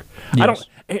work. Yes.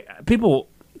 People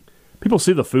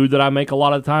see the food that I make a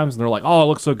lot of times, and they're like, oh, it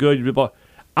looks so good.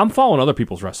 I'm following other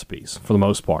people's recipes for the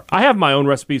most part. I have my own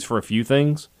recipes for a few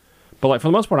things, but like for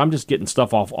the most part, I'm just getting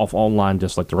stuff off online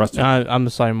just like the rest of them. I'm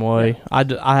the same way.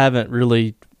 Yeah. I haven't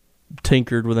really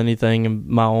tinkered with anything in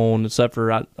my own, except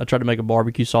for I tried to make a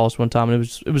barbecue sauce one time, and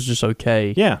it was just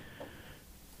okay. Yeah.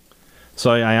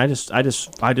 So I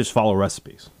just follow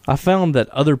recipes. I found that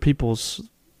other people's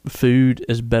food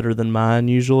is better than mine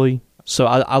usually, so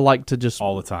I like to just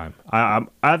all the time. I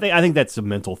think that's a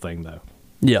mental thing though.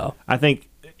 Yeah, I think.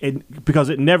 Because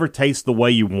it never tastes the way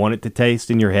you want it to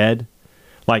taste in your head.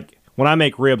 Like, when I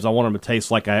make ribs, I want them to taste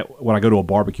like when I go to a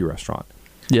barbecue restaurant.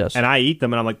 Yes. And I eat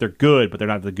them, and I'm like, they're good, but they're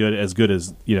not as good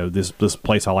as, this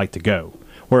place I like to go.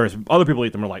 Whereas other people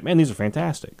eat them and are like, man, these are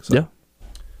fantastic. So, yeah.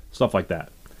 Stuff like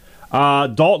that.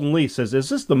 Dalton Lee says, is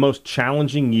this the most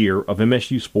challenging year of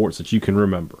MSU sports that you can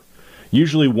remember?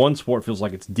 Usually one sport feels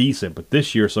like it's decent, but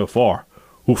this year so far,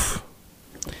 oof.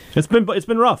 It's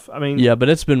been rough. I mean, yeah, but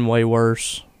it's been way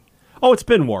worse. Oh, it's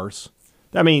been worse.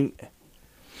 I mean,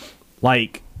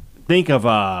 like, think of,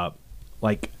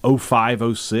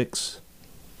 05, 06.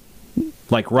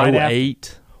 Like, right 08.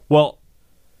 after. Well,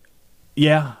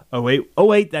 yeah, 08.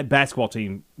 08, that basketball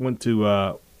team went to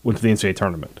the NCAA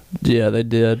tournament. Yeah, they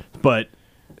did. But,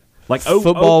 like,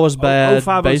 football was bad.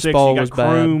 05, baseball 06, was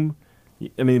bad.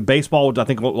 I mean, baseball, I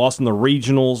think, lost in the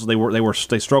regionals.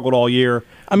 They struggled all year.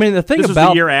 I mean, the thing this about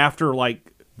was the year after, like,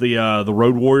 the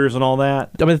Road Warriors and all that.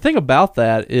 I mean, the thing about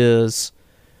that is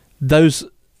those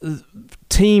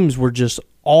teams were just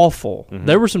awful. Mm-hmm.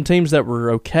 There were some teams that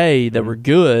were okay, that were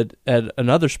good at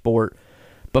another sport,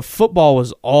 but football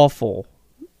was awful.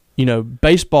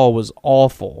 Baseball was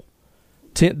awful.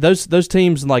 Those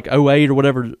teams in like 08 or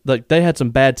whatever, like they had some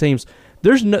bad teams.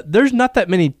 There's not that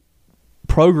many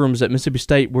programs at Mississippi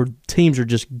State where teams are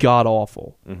just god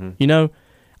awful. Mm-hmm.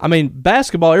 I mean,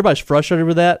 basketball, everybody's frustrated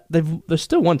with that. They've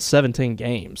still won 17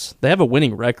 games. They have a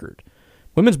winning record.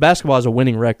 Women's basketball has a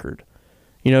winning record.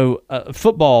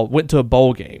 Football went to a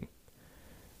bowl game.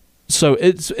 So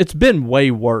it's been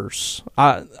way worse.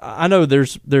 I know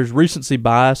there's recency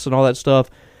bias and all that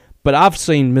stuff, but I've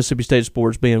seen Mississippi State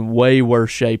sports be in way worse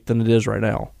shape than it is right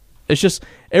now. It's just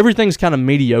everything's kind of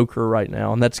mediocre right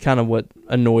now, and that's kind of what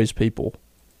annoys people.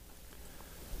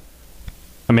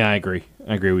 I mean, I agree.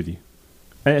 I agree with you.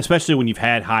 Especially when you've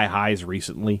had high highs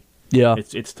recently. Yeah.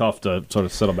 It's tough to sort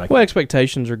of settle back. Well,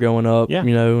 expectations are going up. Yeah.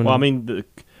 And I mean, the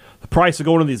price of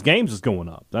going to these games is going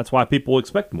up. That's why people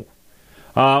expect more.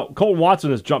 Colton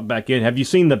Watson has jumped back in. Have you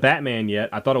seen The Batman yet?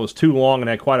 I thought it was too long and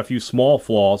had quite a few small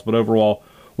flaws, but overall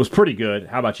was pretty good.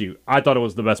 How about you? I thought it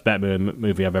was the best Batman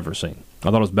movie I've ever seen. I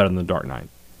thought it was better than The Dark Knight.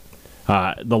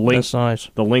 The length, that's nice.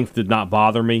 The length did not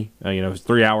bother me. It was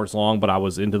 3 hours long, but I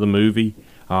was into the movie.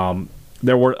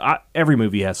 every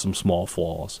movie has some small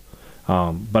flaws,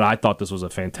 but I thought this was a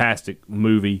fantastic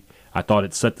movie. I thought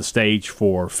it set the stage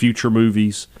for future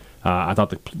movies. I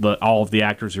thought all of the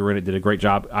actors who were in it did a great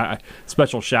job.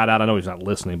 Special shout out, I know he's not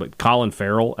listening, but Colin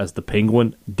Farrell as the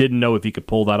Penguin, didn't know if he could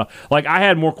pull that off. Like, I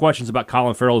had more questions about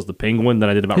Colin Farrell as the Penguin than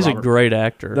I did about He's a great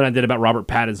actor. than I did about Robert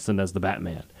Pattinson as the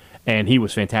Batman. And he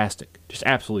was fantastic. Just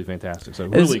absolutely fantastic. So,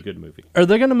 really good movie. Are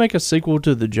they going to make a sequel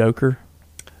to The Joker?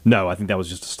 No, I think that was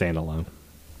just a standalone.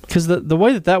 Because the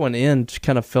way that one ended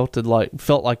kind of felt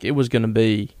like it was going to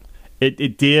be.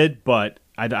 It did, but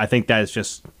I think that is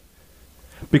just...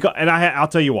 Because, and I'll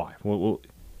tell you why.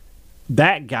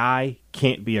 That guy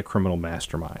can't be a criminal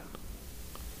mastermind.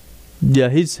 Yeah,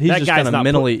 he's just kind of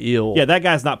mentally ill. Yeah, that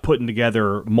guy's not putting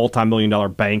together multi-million-dollar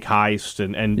bank heist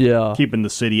and keeping the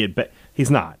city at bay.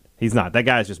 He's not. That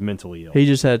guy's just mentally ill. He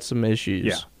just had some issues.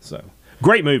 Yeah, so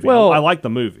great movie. Well, I like the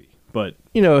movie, but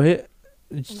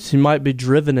he might be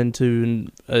driven into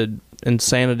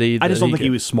insanity. I just don't think he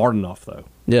was smart enough, though.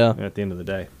 Yeah. At the end of the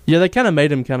day. Yeah, they kind of made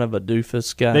him kind of a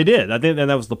doofus guy. They did. I think, and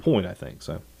that was the point, I think.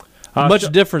 So, much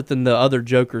different than the other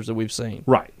Jokers that we've seen.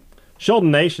 Right.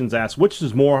 Sheldon Nations asks, which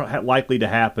is more likely to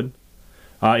happen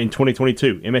in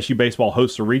 2022? MSU baseball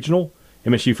hosts a regional.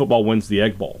 MSU football wins the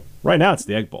Egg Bowl. Right now, it's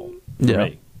the Egg Bowl. Yeah.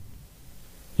 Me.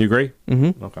 You agree?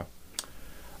 Mm-hmm. Okay.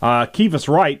 Kivas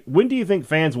Wright, when do you think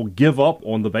fans will give up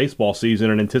on the baseball season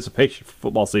in anticipation for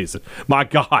football season? My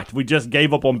God, we just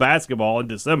gave up on basketball in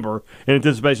December in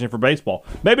anticipation for baseball.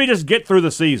 Maybe just get through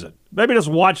the season. Maybe just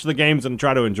watch the games and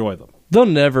try to enjoy them. They'll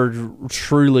never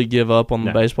truly give up on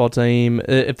the baseball team.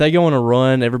 If they go on a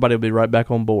run, everybody will be right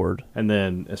back on board. And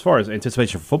then, as far as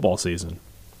anticipation for football season,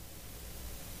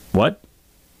 what?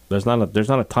 There's not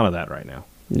a ton of that right now.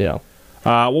 Yeah.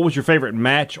 What was your favorite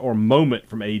match or moment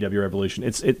from AEW Revolution?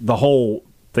 The whole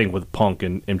thing with Punk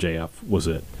and MJF was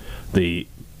it. The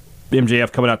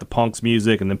MJF coming out to Punk's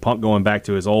music and then Punk going back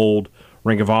to his old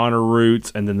Ring of Honor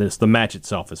roots, and then the match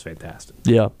itself is fantastic.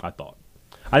 Yeah. I thought.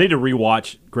 I need to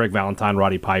rewatch Greg Valentine,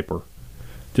 Roddy Piper,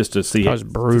 just to see,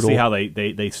 brutal. To see how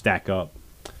they stack up.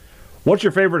 What's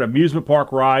your favorite amusement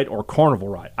park ride or carnival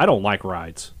ride? I don't like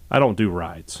rides. I don't do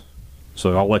rides.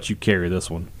 So I'll let you carry this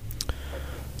one.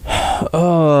 That's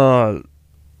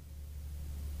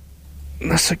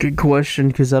a good question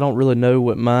because I don't really know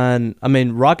what mine. I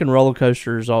mean, Rock and Roller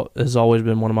Coaster has always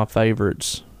been one of my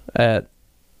favorites at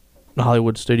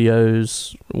Hollywood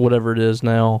Studios, whatever it is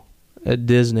now, at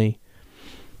Disney.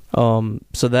 So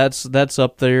that's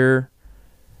up there.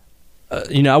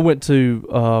 I went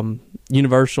to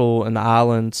Universal and the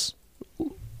Islands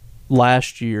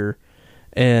last year.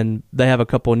 And they have a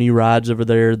couple of new rides over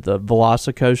there. The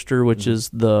Velocicoaster, which is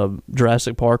the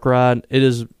Jurassic Park ride, it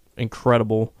is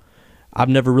incredible. I've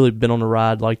never really been on a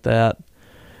ride like that.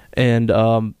 And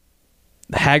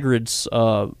Hagrid's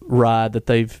ride that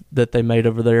they made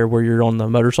over there, where you're on the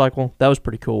motorcycle, that was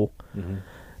pretty cool. Mm-hmm.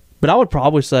 But I would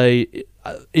probably say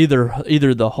either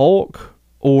the Hulk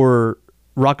or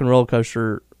Rock and Roller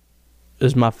Coaster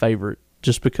is my favorite,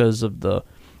 just because of the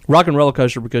Rock and Roller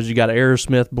Coaster, because you got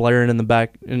Aerosmith blaring in the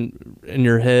back in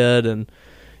your head, and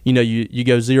you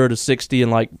go 0 to 60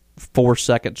 in like 4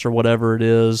 seconds or whatever it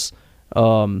is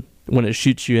when it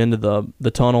shoots you into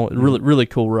the tunnel. Really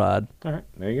cool ride. All right,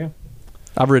 there you go.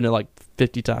 I've ridden it like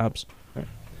 50 times.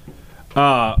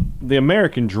 The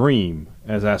American Dream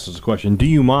has asked us a question. Do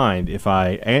you mind if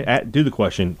I do the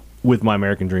question with my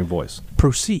American Dream voice?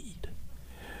 Proceed.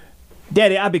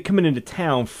 Daddy, I'll be coming into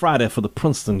town Friday for the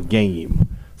Princeton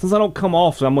game. Since I don't come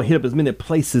often, I'm going to hit up as many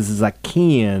places as I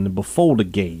can before the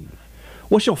game.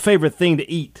 What's your favorite thing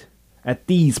to eat at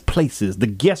these places? The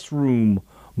Guest Room,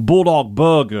 Bulldog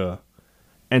Burger,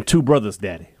 and Two Brothers,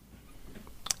 Daddy.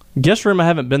 Guest Room, I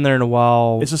haven't been there in a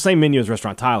while. It's the same menu as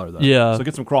Restaurant Tyler, though. Yeah. So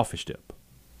get some crawfish dip.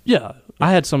 Yeah.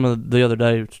 I had some of the other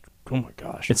day. Oh, my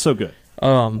gosh. It's so good.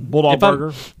 Bulldog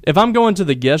Burger. If I'm going to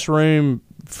the Guest Room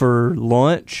for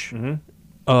lunch... Mm-hmm.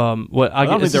 I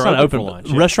don't think they're open for lunch.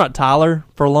 Yeah. Restaurant Tyler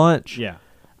for lunch. Yeah,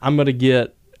 I'm gonna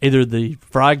get either the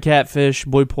fried catfish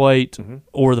blue plate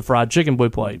or the fried chicken blue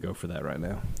plate. Go for that right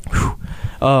now.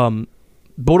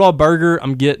 Bulldog Burger.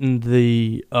 I'm getting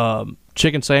the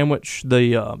chicken sandwich,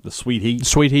 the sweet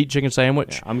heat chicken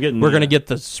sandwich. Yeah, I'm getting. We're gonna get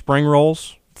the spring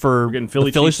rolls for we're getting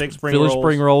Philly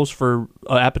spring rolls for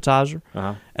appetizer,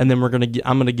 and then I'm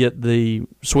gonna get the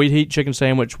sweet heat chicken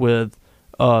sandwich with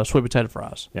sweet potato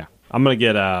fries. Yeah. I'm gonna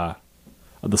get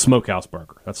the Smokehouse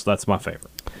Burger. That's my favorite.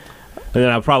 And then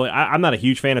I'm not a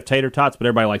huge fan of tater tots, but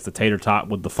everybody likes the tater tot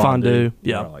with the fondue.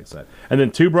 Yeah, everybody likes that. And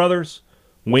then Two Brothers,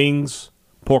 wings,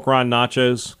 pork rind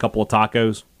nachos, a couple of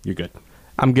tacos. You're good.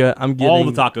 I'm getting All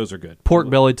the tacos are good. pork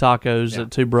belly tacos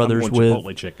at Two Brothers I'm going with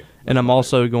Chipotle chicken. and I'm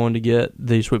also going to get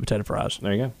the sweet potato fries.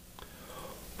 There you go.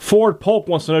 Ford Polk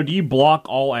wants to know, do you block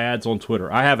all ads on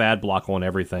Twitter? I have ad block on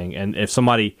everything, and if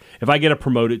I get a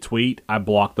promoted tweet, I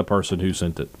block the person who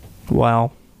sent it.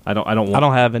 Wow. I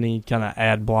don't have any kind of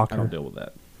ad blocker. I don't deal with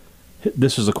that.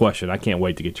 This is a question I can't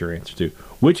wait to get your answer to.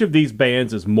 Which of these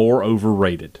bands is more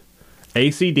overrated?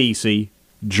 AC/DC,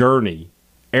 Journey,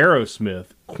 Aerosmith,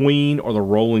 Queen, or the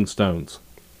Rolling Stones?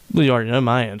 Well, you already know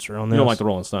my answer on this. You don't like the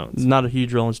Rolling Stones? Not a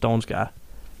huge Rolling Stones guy.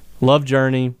 Love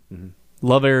Journey,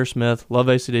 love Aerosmith, love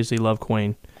AC/DC, love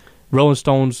Queen. Rolling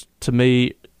Stones, to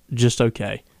me, just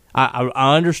okay. I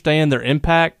understand their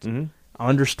impact. I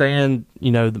understand,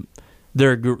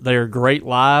 they're great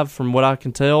live from what I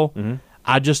can tell.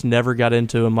 I just never got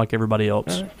into them like everybody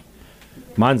else. Right.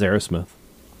 Mine's Aerosmith.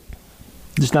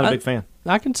 Just not a big fan.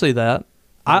 I can see that.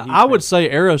 I would say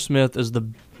Aerosmith is the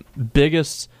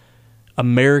biggest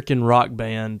American rock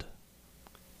band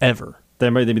ever. They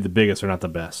may be the biggest or not the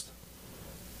best.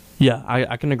 Yeah,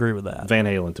 I can agree with that. Van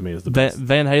Halen to me is the best.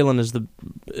 Van Halen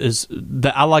is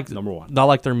I like number one. I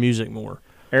like their music more.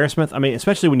 Aerosmith, I mean,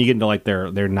 especially when you get into like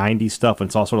their 90s stuff and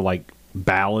it's all sort of like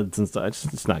ballads and stuff.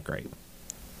 It's not great.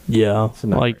 Yeah,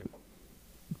 like great.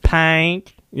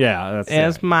 Pink. Yeah,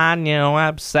 that's my new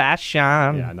obsession.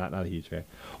 Yeah, not a huge fan.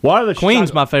 Why are the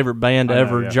Queen's my favorite band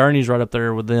ever. Yeah. Journey's right up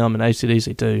there with them, and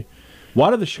AC/DC too. Why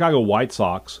do the Chicago White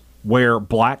Sox wear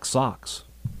black socks?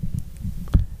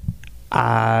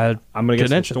 I'm going to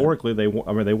guess historically they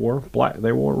wore black.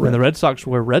 They wore red. And the Red Sox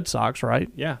wear red socks, right?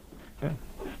 Yeah.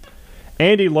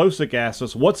 Andy Losick asks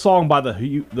us, what song by the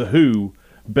Who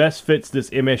best fits this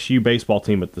MSU baseball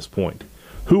team at this point?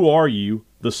 Who Are You,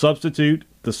 The Substitute,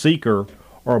 The Seeker,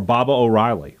 or Baba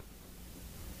O'Reilly?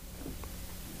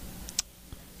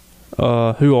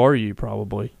 Who Are You,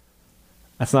 probably.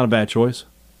 That's not a bad choice.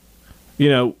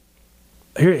 Here's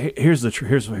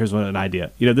an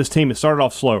idea. This team has started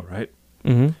off slow, right?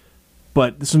 Mm-hmm.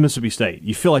 But this is Mississippi State.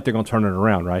 You feel like they're going to turn it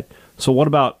around, right? So what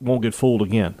about Won't Get Fooled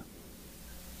Again?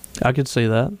 I could see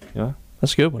that. Yeah,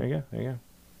 that's a good one. There you go.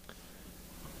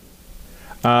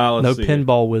 No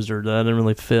Pinball Wizard. That didn't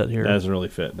really fit here. That doesn't really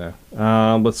fit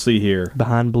now. Let's see here.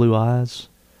 Behind Blue Eyes.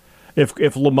 If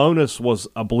Lamonis was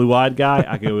a blue-eyed guy,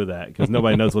 I go with that because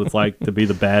nobody knows what it's like to be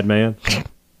the bad man.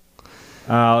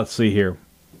 Let's see here.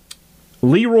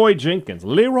 Leroy Jenkins.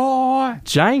 Leroy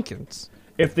Jenkins.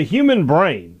 If the human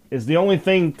brain is the only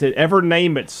thing to ever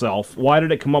name itself, why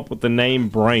did it come up with the name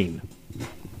brain?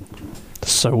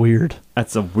 That's so weird.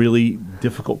 That's a really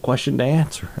difficult question to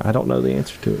answer. I don't know the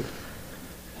answer to it.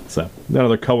 So,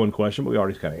 another Cohen question, but we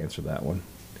already kind of answered that one.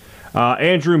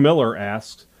 Andrew Miller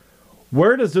asks,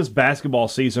 where does this basketball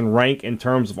season rank in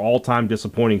terms of all-time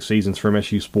disappointing seasons for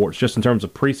MSU sports, just in terms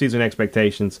of preseason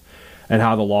expectations and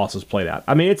how the losses played out?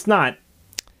 I mean, it's not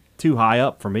too high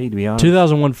up for me, to be honest.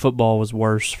 2001 football was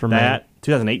worse for me.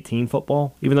 2018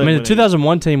 football? Even though the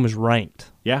 2001 team was ranked.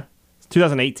 Yeah.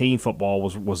 2018 football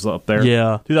was up there.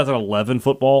 Yeah. 2011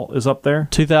 football is up there.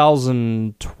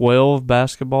 2012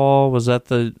 basketball was at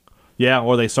the... Yeah,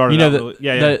 or they started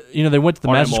they went to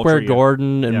the Madison Square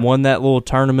Garden and won that little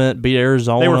tournament, beat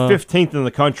Arizona. They were 15th in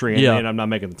the country, and ended up not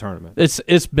making the tournament.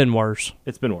 It's been worse.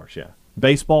 It's been worse, yeah.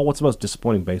 Baseball, what's the most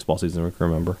disappointing baseball season we can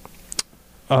remember?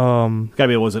 It's gotta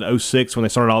be, was it 06 when they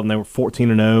started out and they were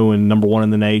 14-0 and number one in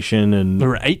the nation, and they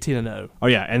were 18-0. Oh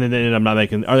yeah, and then they ended up not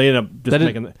making. Or they ended up just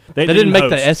making. They didn't make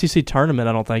the SEC tournament,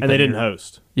 I don't think. And they didn't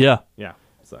host. Yeah.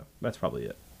 So that's probably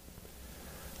it.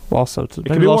 Also,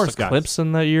 maybe lost to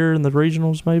Clemson that year in the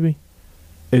regionals. Maybe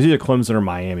it was either Clemson or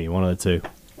Miami, one of the two.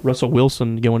 Russell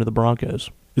Wilson going to the Broncos.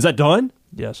 Is that done?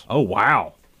 Yes. Oh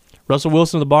wow. Russell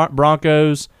Wilson to the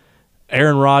Broncos.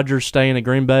 Aaron Rodgers staying at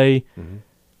Green Bay. Mm-hmm.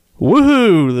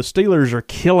 Woohoo! The Steelers are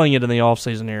killing it in the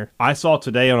offseason here. I saw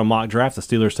today on a mock draft the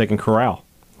Steelers taking Corral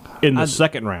in the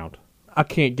second round. I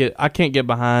can't get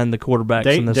behind the quarterbacks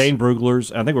in this. Dane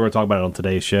Brugler's, I think we're going to talk about it on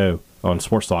today's show on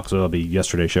Sports Talk, so it'll be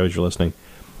yesterday's show as you're listening.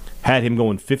 Had him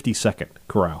going 52nd,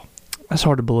 Corral. That's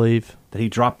hard to believe. That he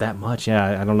dropped that much?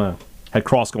 Yeah, I don't know. Had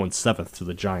Cross going 7th to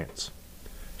the Giants.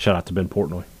 Shout out to Ben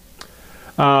Portnoy.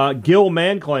 Gil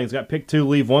Manclain's got pick 2,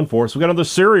 leave 1 for us. We got another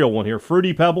cereal one here.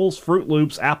 Fruity Pebbles, Fruit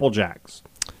Loops, Apple Jacks.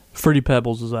 Fruity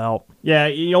Pebbles is out. Yeah,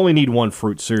 you only need one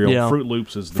fruit cereal. Yeah. Fruit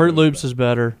Loops is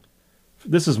better.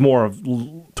 This is more of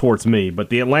towards me,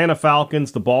 but the Atlanta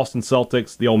Falcons, the Boston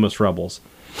Celtics, the Ole Miss Rebels.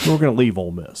 We're going to leave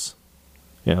Ole Miss.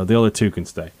 The other two can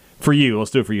stay. For you, let's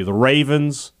do it for you. The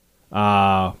Ravens.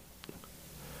 So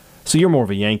you're more of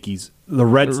a Yankees. The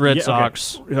Red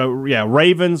Sox. Okay.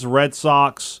 Ravens, Red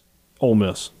Sox, Ole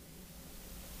Miss.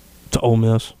 To Ole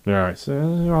Miss. All right, so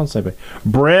you're on the same page.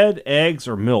 Bread, eggs,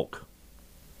 or milk?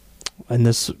 And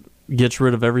this gets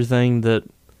rid of everything that.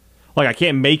 Like, I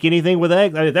can't make anything with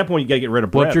eggs? At that point, you got to get rid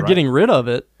of bread, Well, if you're right? getting rid of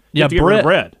it. You have to get rid of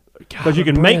bread. Because you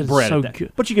can bread make is bread. so at that.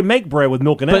 good. But you can make bread with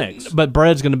milk and eggs. But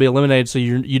bread's going to be eliminated, so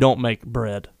you don't make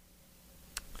bread.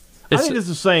 I think this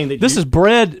is saying that this is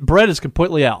bread. Bread is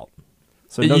completely out.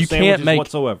 so no you sandwiches can't make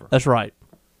whatsoever. That's right.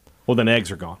 Well, then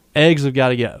eggs are gone. Eggs have got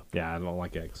to go. Yeah, I don't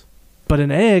like eggs. But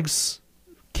in eggs,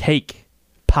 cake,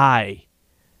 pie,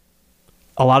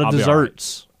 a lot of I'll be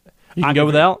desserts. You I can go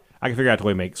without. I can figure out a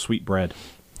way to make sweet bread.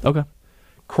 Okay.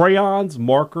 Crayons,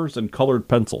 markers, and colored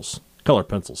pencils. Colored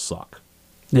pencils suck.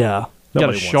 Yeah. Got to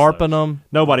Nobody wants sharpen those. them.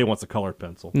 Nobody wants a colored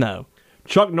pencil. No.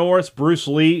 Chuck Norris, Bruce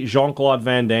Lee, Jean-Claude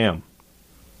Van Damme.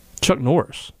 Chuck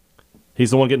Norris.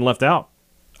 He's the one getting left out.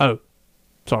 Oh,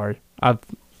 sorry.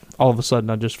 All of a sudden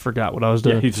I just forgot what I was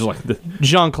doing. Yeah, he's just like,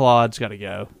 Jean-Claude's got to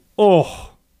go.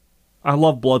 oh, I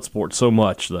love Bloodsport so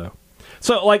much, though.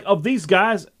 So, like, of these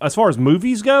guys, as far as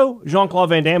movies go, Jean-Claude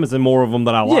Van Damme is in more of them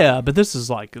that I like. Yeah, but this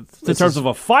is like In terms of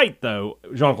a fight, though,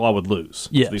 Jean-Claude would lose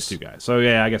Yes. to these two guys. So,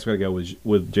 yeah, I guess we're going to go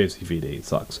with JCVD. It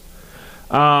sucks.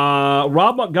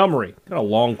 Rob Montgomery. Got a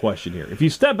long question here. If you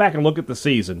step back and look at the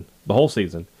season, the whole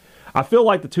season, I feel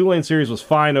like the Tulane series was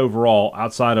fine overall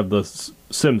outside of the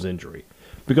Sims injury.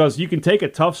 Because you can take a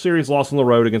tough series loss on the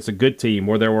road against a good team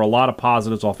where there were a lot of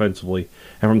positives offensively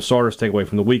and from starters take away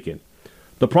from the weekend.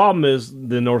 The problem is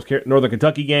the Northern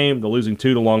Kentucky game, the losing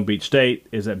 2 to Long Beach State,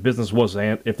 is that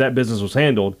if that business was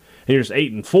handled and you're just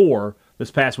 8-4,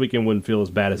 this past weekend wouldn't feel as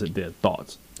bad as it did.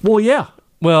 Thoughts? Well, yeah.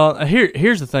 Well,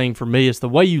 here's the thing for me. It's the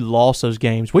way you lost those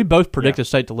games. We both predicted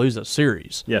State to lose that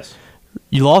series. Yes.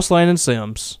 You lost Landon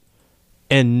Sims,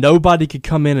 and nobody could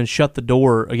come in and shut the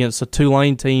door against a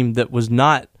Tulane team that was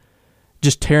not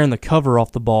just tearing the cover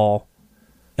off the ball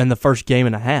in the first game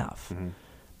and a half. Mm-hmm.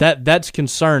 That's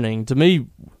concerning. To me,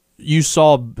 you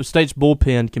saw State's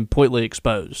bullpen completely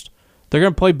exposed. They're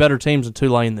going to play better teams than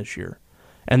Tulane this year,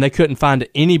 and they couldn't find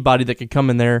anybody that could come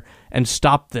in there and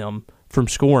stop them from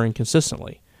scoring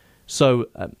consistently. So,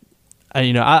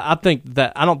 I think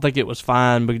that I don't think it was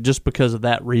fine, but just because of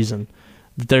that reason,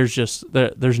 there's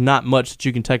not much that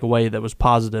you can take away that was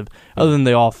positive, other than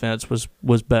the offense was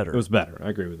better. It was better. I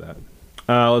agree with that.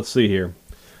 Let's see here.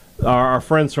 Our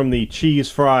friends from the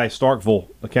Cheese Fry Starkville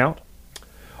account.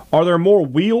 Are there more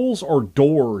wheels or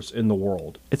doors in the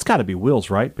world? It's got to be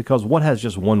wheels, right? Because what has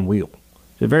just one wheel?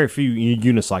 There are very few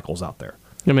unicycles out there.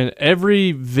 I mean,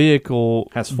 every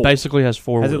vehicle basically has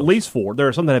 4 wheels. Has at least 4. There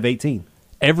are some that have 18.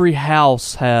 Every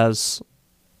house has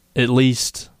at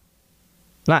least,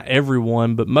 not every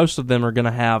one, but most of them are going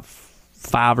to have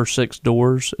 5 or 6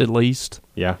 doors at least.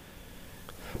 Yeah.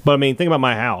 But, I mean, think about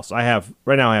my house. Right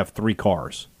now I have 3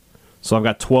 cars. So I've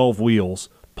got 12 wheels,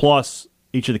 plus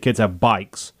each of the kids have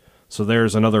bikes. So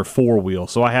there's another 4 wheels.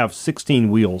 So I have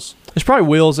 16 wheels. It's probably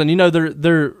wheels, and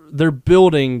they're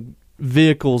building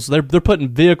vehicles. They're putting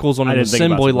vehicles on an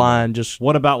assembly line. Just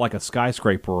what about like a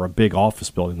skyscraper or a big office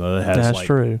building though that has that's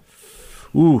true.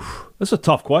 Ooh, that's a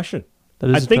tough question.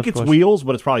 I think it's wheels,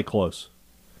 but it's probably close.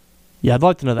 Yeah, I'd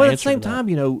like to know the answer. But answer. At the same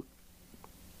time,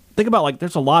 think about like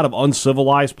there's a lot of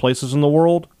uncivilized places in the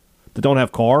world that don't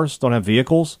have cars, don't have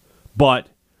vehicles. But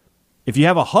if you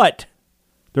have a hut,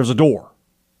 there's a door.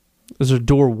 There's a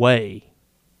doorway.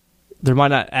 There might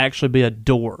not actually be a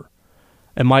door.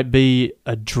 It might be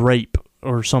a drape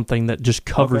or something that just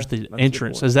covers the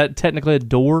entrance. Is that technically a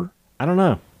door? I don't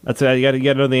know. That's you got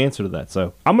to know the answer to that.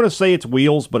 So I'm going to say it's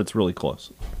wheels, but it's really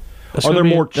close. Are there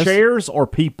more chairs or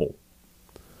people?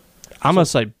 I'm going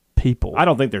to say people. I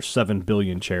don't think there's 7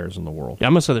 billion chairs in the world. Yeah,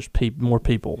 I'm going to say there's more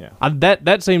people. Yeah.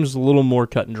 That seems a little more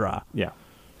cut and dry. Yeah.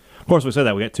 Of course, we said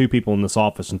that. We got 2 people in this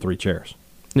office and 3 chairs.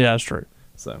 Yeah, that's true.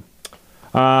 So,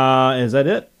 is that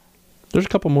it? There's a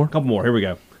couple more. Here we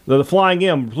go. The Flying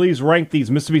M, please rank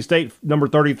these Mississippi State number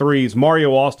 33s: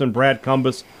 Mario Austin, Brad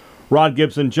Cumbas, Rod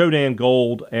Gibson, Jodan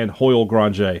Gold, and Hoyle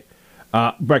Granger.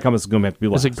 Brad Cumbas is going to have to be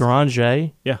last. Is it Granger?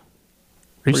 Yeah.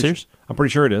 Are you serious? I'm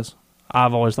pretty sure it is.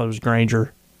 I've always thought it was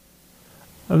Granger.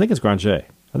 I think it's Granger.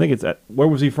 I think it's where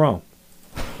was he from?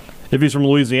 If he's from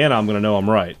Louisiana, I'm going to know I'm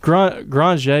right.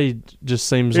 Granger just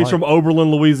seems He's from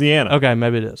Oberlin, Louisiana. Okay,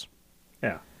 maybe it is.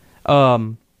 Yeah.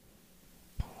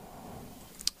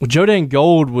 Jodan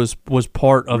Gold was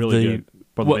part of really the good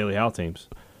for the Bailey Howell teams.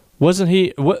 Wasn't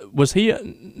he? Was he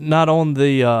not on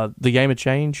the Game of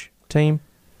Change team?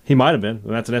 He might have been.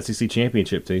 That's an SEC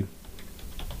championship team.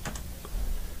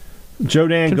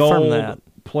 Jodan Gold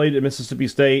played at Mississippi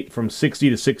State from 60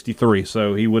 to 63,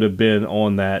 so he would have been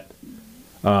on that.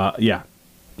 Yeah,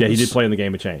 he did play in the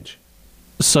Game of Change.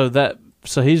 So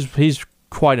he's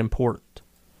quite important.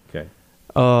 Okay.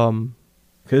 Because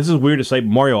this is weird to say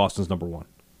Mario Austin's number one.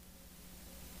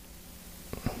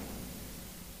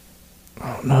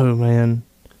 I don't know, man.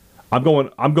 I'm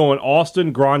going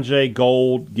Austin, Granger,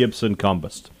 Gold, Gibson,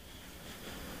 Cumbest.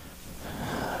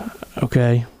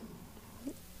 Okay.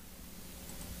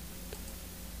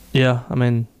 Yeah, I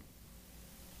mean,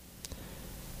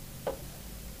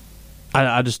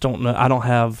 I just don't know. I don't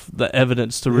have the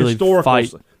evidence to really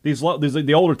fight.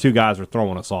 The older two guys are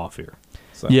throwing us off here.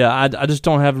 So. Yeah, I just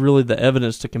don't have really the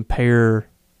evidence to compare,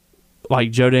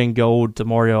 like Jordan Gold to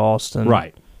Mario Austin.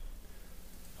 Right.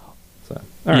 So, all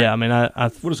right. Yeah, I mean,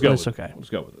 we'll just go. It's okay. We'll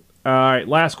just go with it. All right.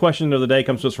 Last question of the day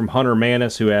comes to us from Hunter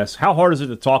Manis, who asks, "How hard is it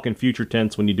to talk in future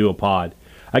tense when you do a pod?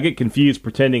 I get confused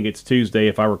pretending it's Tuesday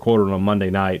if I record it on Monday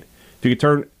night. If you could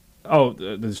turn,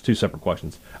 there's two separate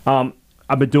questions.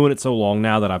 I've been doing it so long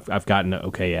now that I've gotten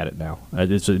okay at it now.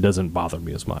 It doesn't bother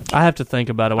me as much. I have to think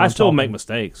about it. I still make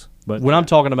mistakes, but when I'm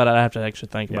talking about it, I have to actually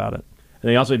think about it. And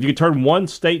then also, if you could turn one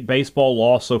state baseball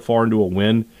loss so far into a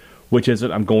win, which is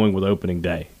it? I'm going with opening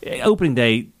day. Opening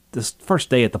day, this first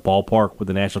day at the ballpark with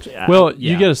the national. Well,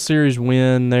 you get a series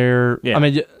win there. Yeah. I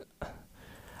mean,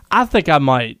 I think I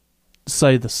might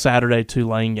say the Saturday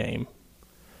Tulane game.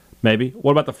 Maybe.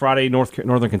 What about the Friday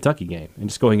Northern Kentucky game and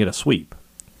just go ahead and get a sweep?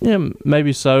 Yeah,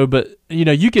 maybe so. But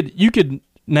you could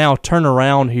now turn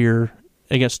around here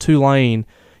against Tulane.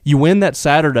 You win that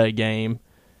Saturday game.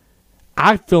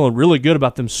 I'm feeling really good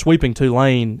about them sweeping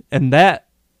Tulane, and that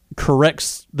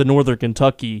corrects the Northern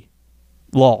Kentucky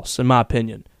loss, in my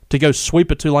opinion. To go sweep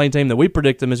a Tulane team that we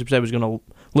predicted Mississippi State was going to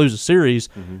lose a series,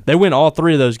 they win all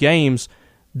three of those games.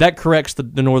 That corrects the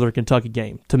Northern Kentucky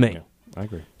game to me. Yeah, I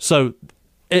agree. So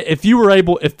if you were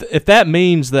able, if that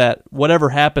means that whatever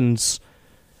happens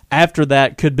after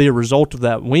that could be a result of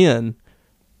that win,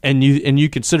 and you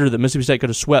consider that Mississippi State could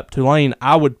have swept Tulane,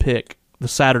 I would pick the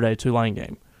Saturday Tulane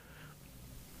game.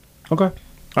 Okay,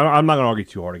 I'm not going to argue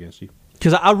too hard against you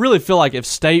because I really feel like if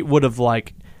State would have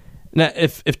now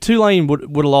if Tulane would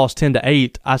have lost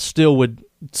 10-8, I still would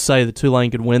say that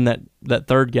Tulane could win that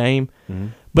third game. Mm-hmm.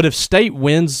 But if State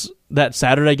wins that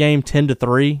Saturday game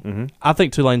 10-3, I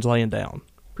think Tulane's laying down.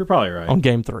 You're probably right on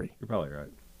game 3. You're probably right.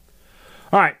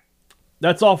 All right.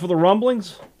 That's all for the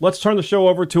rumblings. Let's turn the show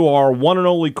over to our one and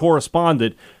only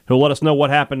correspondent who'll let us know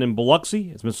what happened in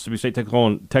Biloxi as Mississippi State takes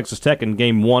on Texas Tech in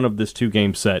game 1 of this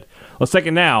 2-game set. Let's take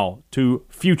it now to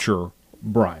Future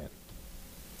Brian.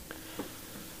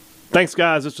 Thanks,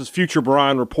 guys. This is Future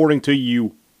Brian reporting to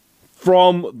you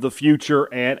from the future.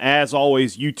 And as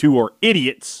always, you two are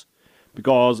idiots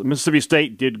because Mississippi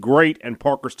State did great and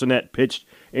Parker Stinnett pitched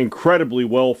incredibly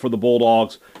well for the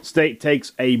Bulldogs. State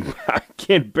takes I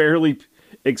can barely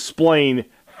explain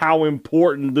how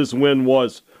important this win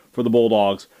was for the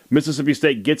Bulldogs. Mississippi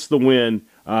State gets the win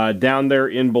down there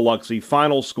in Biloxi.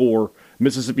 Final score,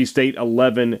 Mississippi State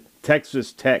 11,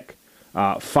 Texas Tech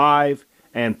 5,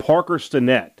 and Parker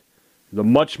Stinnett, the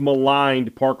much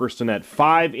maligned Parker Stinnett,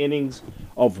 5 innings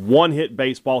of one-hit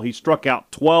baseball. He struck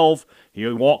out 12. He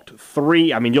walked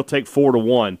 3. I mean, you'll take 4 to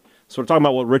 1. So we're talking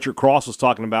about what Richard Cross was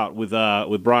talking about with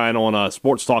Brian on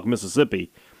Sports Talk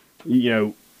Mississippi.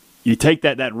 You take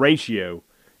that ratio.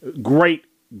 Great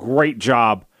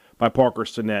job by Parker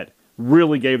Stinnett.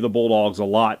 Really gave the Bulldogs a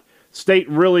lot. State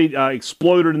really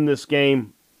exploded in this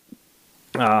game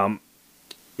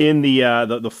in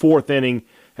the fourth inning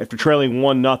after trailing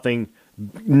 1-0.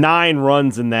 9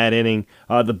 runs in that inning.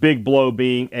 The big blow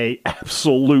being a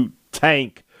absolute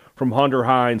tank from Hunter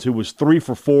Hines, who was 3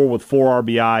 for 4 with 4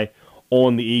 RBI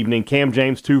on the evening. Cam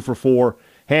James 2 for 4.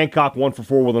 Hancock 1 for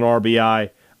 4 with an RBI.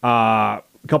 A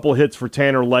couple of hits for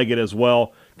Tanner Leggett as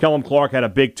well. Kellum Clark had a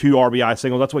big 2 RBI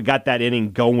single. That's what got that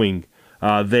inning going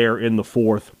there in the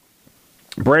fourth.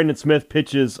 Brandon Smith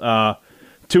pitches 2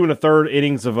 1/3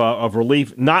 innings of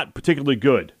relief. Not particularly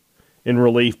good in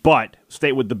relief, but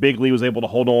State with the big lead was able to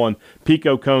hold on.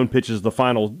 Pico Cone pitches the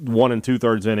final 1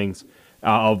 2/3 innings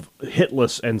of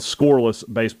hitless and scoreless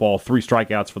baseball, 3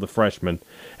 strikeouts for the freshman,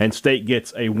 and State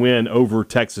gets a win over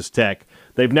Texas Tech.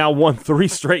 They've now won 3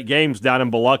 straight games down in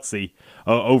Biloxi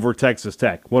over Texas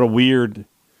Tech. What a weird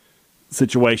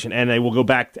situation, and they will go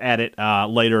back at it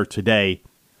later today.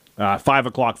 5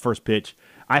 o'clock first pitch.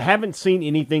 I haven't seen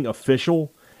anything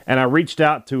official, and I reached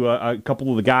out to a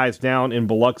couple of the guys down in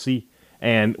Biloxi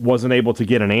and wasn't able to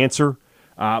get an answer,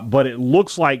 but it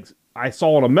looks like I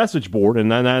saw on a message board,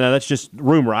 and that's just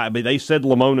rumor. But they said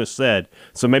Lemonis said,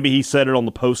 so maybe he said it on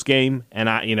the post game, and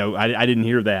I didn't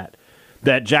hear that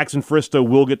Jackson Fristow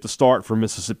will get the start for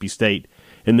Mississippi State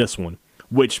in this one,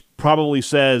 which probably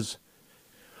says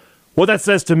what that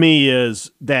says to me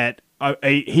is that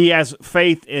he has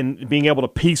faith in being able to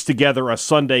piece together a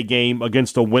Sunday game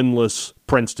against a winless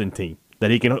Princeton team,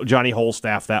 that he can Johnny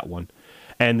Holstaff that one.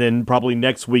 And then probably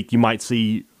next week you might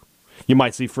see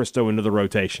Fristoe into the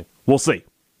rotation. We'll see.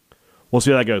 We'll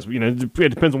see how that goes. It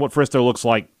depends on what Fristoe looks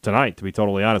like tonight, to be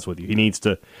totally honest with you. He needs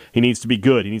to be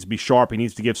good. He needs to be sharp. He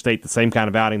needs to give State the same kind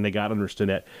of outing they got under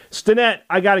Stinnett. Stinnett,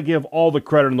 I got to give all the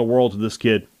credit in the world to this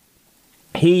kid.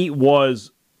 He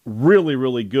was really,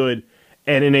 really good.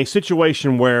 And in a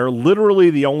situation where literally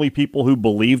the only people who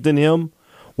believed in him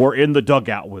were in the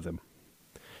dugout with him.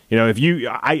 If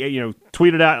I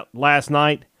tweeted out last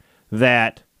night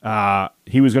that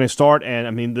he was going to start, and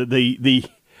I mean the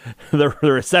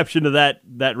reception to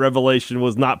that revelation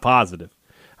was not positive.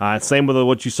 Same with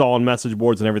what you saw on message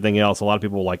boards and everything else. A lot of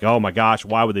people were like, "Oh my gosh,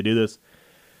 why would they do this?"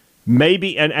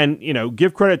 Maybe, and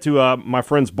give credit to my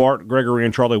friends Bart Gregory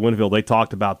and Charlie Winfield. They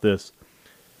talked about this.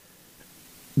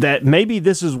 That maybe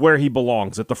this is where he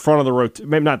belongs, at the front of the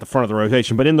maybe not the front of the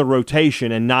rotation, but in the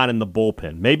rotation and not in the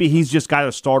bullpen. Maybe he's just got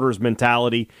a starter's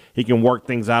mentality. He can work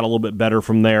things out a little bit better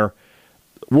from there.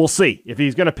 We'll see. If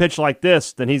he's going to pitch like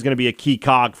this, then he's going to be a key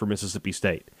cog for Mississippi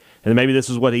State. And maybe this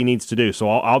is what he needs to do. So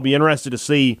I'll be interested to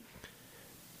see.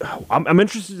 I'm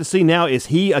interested to see now, is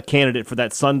he a candidate for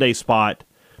that Sunday spot?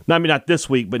 Not this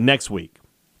week, but next week.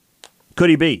 Could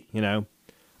he be? I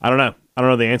don't know. I don't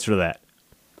know the answer to that.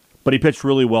 But he pitched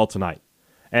really well tonight.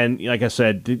 And like I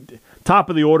said,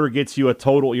 top of the order gets you a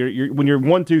total. When you're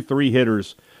 1, 2, 3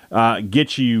 hitters,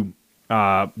 gets you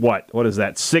what is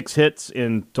that? 6 hits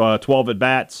in 12 at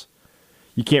bats.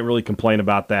 You can't really complain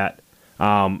about that.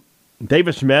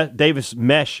 Davis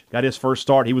Mesh got his first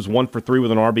start. He was 1 for 3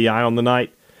 with an RBI on the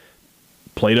night.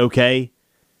 Played okay.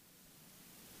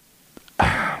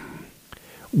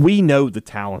 We know the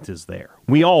talent is there.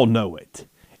 We all know it.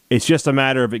 It's just a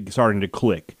matter of it starting to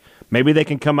click. Maybe they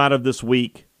can come out of this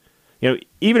week,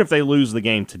 even if they lose the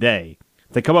game today,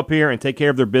 if they come up here and take care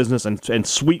of their business and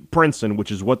sweep Princeton, which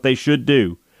is what they should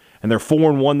do, and they're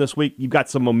 4-1 this week, you've got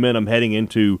some momentum heading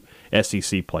into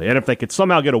SEC play. And if they could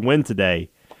somehow get a win today,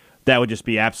 that would just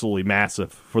be absolutely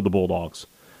massive for the Bulldogs.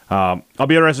 I'll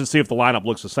be interested to see if the lineup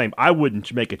looks the same. I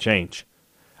wouldn't make a change.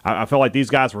 I felt like these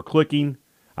guys were clicking.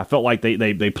 I felt like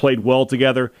they played well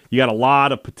together. You got a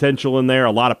lot of potential in there,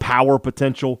 a lot of power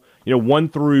potential. 1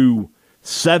 through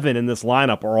 7 in this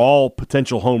lineup are all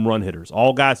potential home run hitters,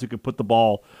 all guys who could put the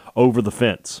ball over the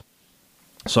fence.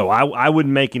 So I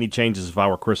wouldn't make any changes if I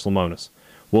were Chris Lemonis.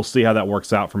 We'll see how that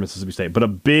works out for Mississippi State. But a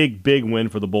big, big win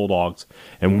for the Bulldogs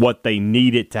and what they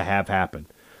needed to have happen.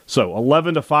 So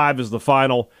 11-5 is the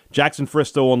final. Jackson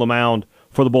Fristoe on the mound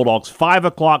for the Bulldogs. 5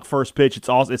 o'clock first pitch.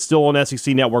 It's still on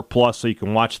SEC Network Plus, so you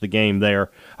can watch the game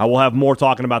there. I will have more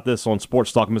talking about this on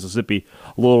Sports Talk Mississippi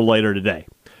a little later today.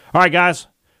 All right, guys.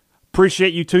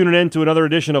 Appreciate you tuning in to another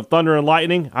edition of Thunder and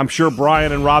Lightning. I'm sure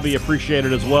Brian and Robbie appreciate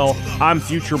it as well. I'm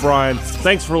Future Brian.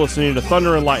 Thanks for listening to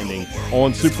Thunder and Lightning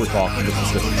on Super Talk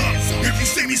Mississippi. If you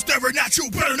see me staring at you,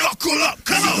 better not cool up.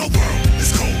 Cause the world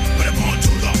is cold, but I'm on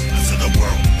too long. I said the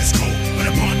world is cold, but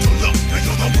I'm on too long. I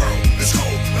know the world is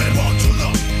cold, but I'm on too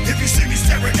long. If you see me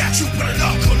staring at you, better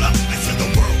not cool up. I said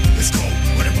the world is cold,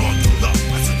 but I'm on too long.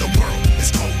 I said the world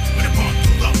is cold, but I'm on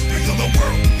too long. I know the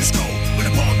world is cold, but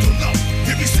I'm on too long.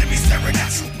 If you see me staring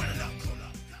at you, better not cool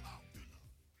up.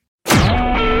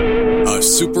 A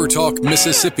Super Talk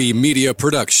Mississippi media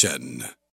production.